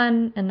podcast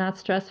fun and not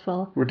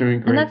stressful. We're doing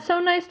great. And that's so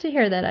nice to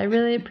hear that. I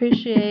really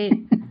appreciate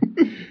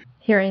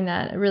hearing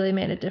that. It really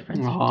made a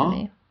difference to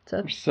me.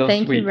 So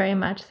thank you very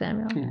much,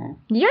 Samuel. Aww.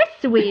 You're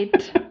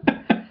sweet.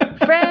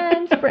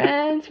 Friends.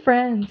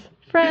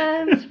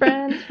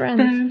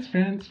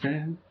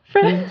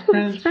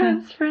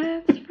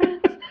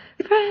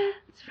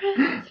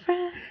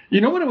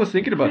 You know what I was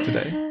thinking about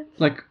today?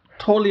 Like,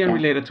 totally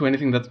unrelated to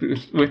anything that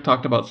we've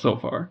talked about so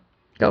far.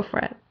 Go for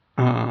it.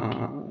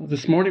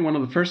 This morning, one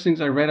of the first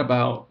things I read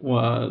about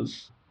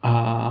was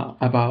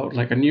about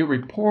like a new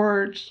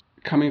report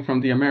coming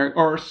from the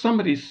or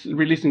somebody's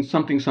releasing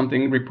something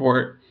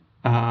report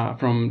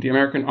from the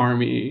American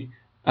Army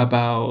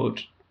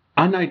about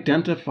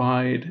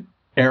unidentified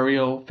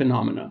aerial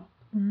phenomena.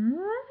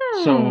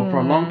 So for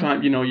a long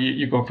time,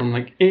 you go from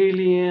like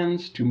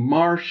aliens to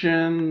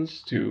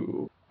Martians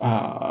to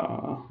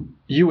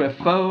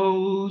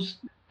UFOs.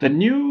 The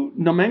new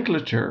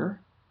nomenclature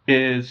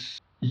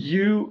is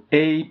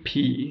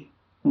UAP.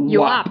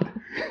 WAP.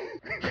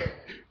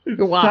 It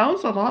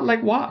sounds a lot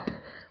like WAP.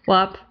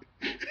 WAP.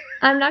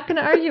 I'm not going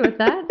to argue with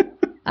that.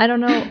 I don't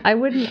know. I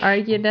wouldn't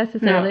argue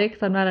necessarily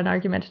because I'm not an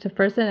argumentative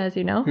person, as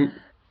you know.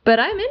 But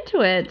I'm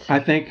into it. I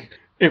think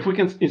if we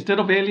can, instead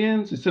of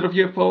aliens, instead of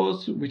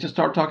UFOs, we just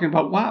start talking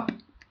about WAP.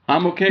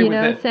 I'm okay with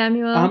it.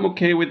 Samuel, I'm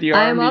okay with the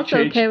Army I'm also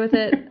change. okay with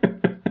it.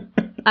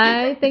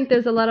 I think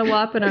there's a lot of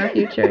WAP in our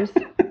futures.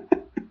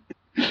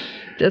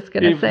 Just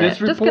gonna say it.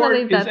 Just gonna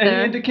leave that there. If this report is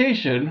any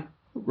indication,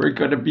 we're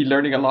gonna be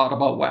learning a lot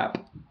about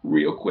WAP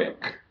real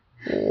quick.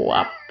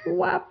 WAP,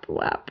 WAP,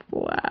 WAP,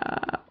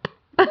 WAP.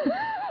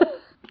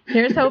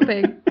 Here's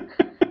hoping.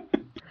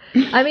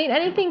 I mean,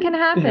 anything can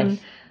happen. Yes.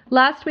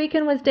 Last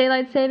weekend was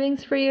daylight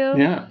savings for you.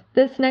 Yeah.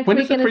 This next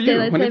weekend is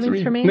daylight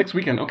savings for me. Next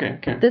weekend, okay.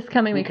 This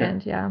coming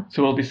weekend, yeah.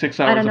 So it'll be 6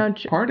 hours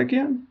apart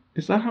again?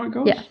 Is that how it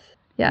goes? Yes.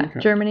 Yeah. Okay.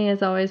 Germany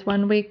is always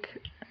 1 week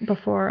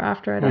before or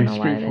after. I don't know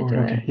why they do it.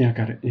 Okay. Yeah,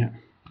 got it. Yeah.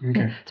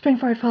 Okay. Spring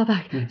forward, fall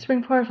back. Yeah.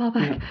 Spring forward, fall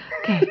back.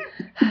 Yeah. Okay.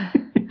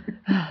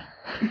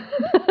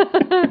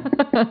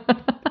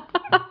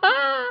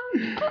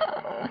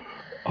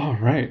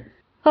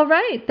 All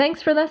right.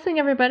 Thanks for listening,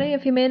 everybody.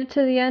 If you made it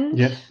to the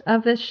end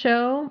of this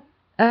show,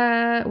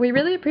 we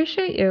really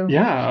appreciate you.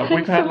 Yeah.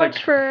 Thanks so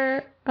much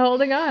for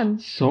holding on.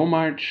 So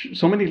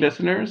many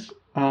listeners.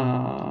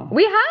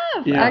 We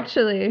have,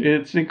 actually.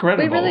 It's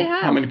incredible. We really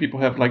have. How many people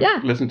have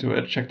listened to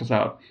it, checked us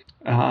out.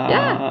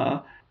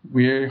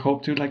 We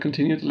hope to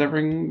continue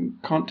delivering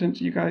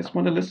content you guys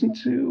want to listen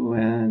to,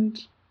 and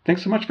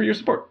thanks so much for your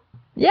support.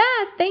 Yeah,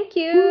 thank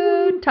you.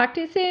 Woo. Talk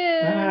to you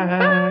soon. Bye.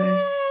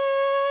 Bye.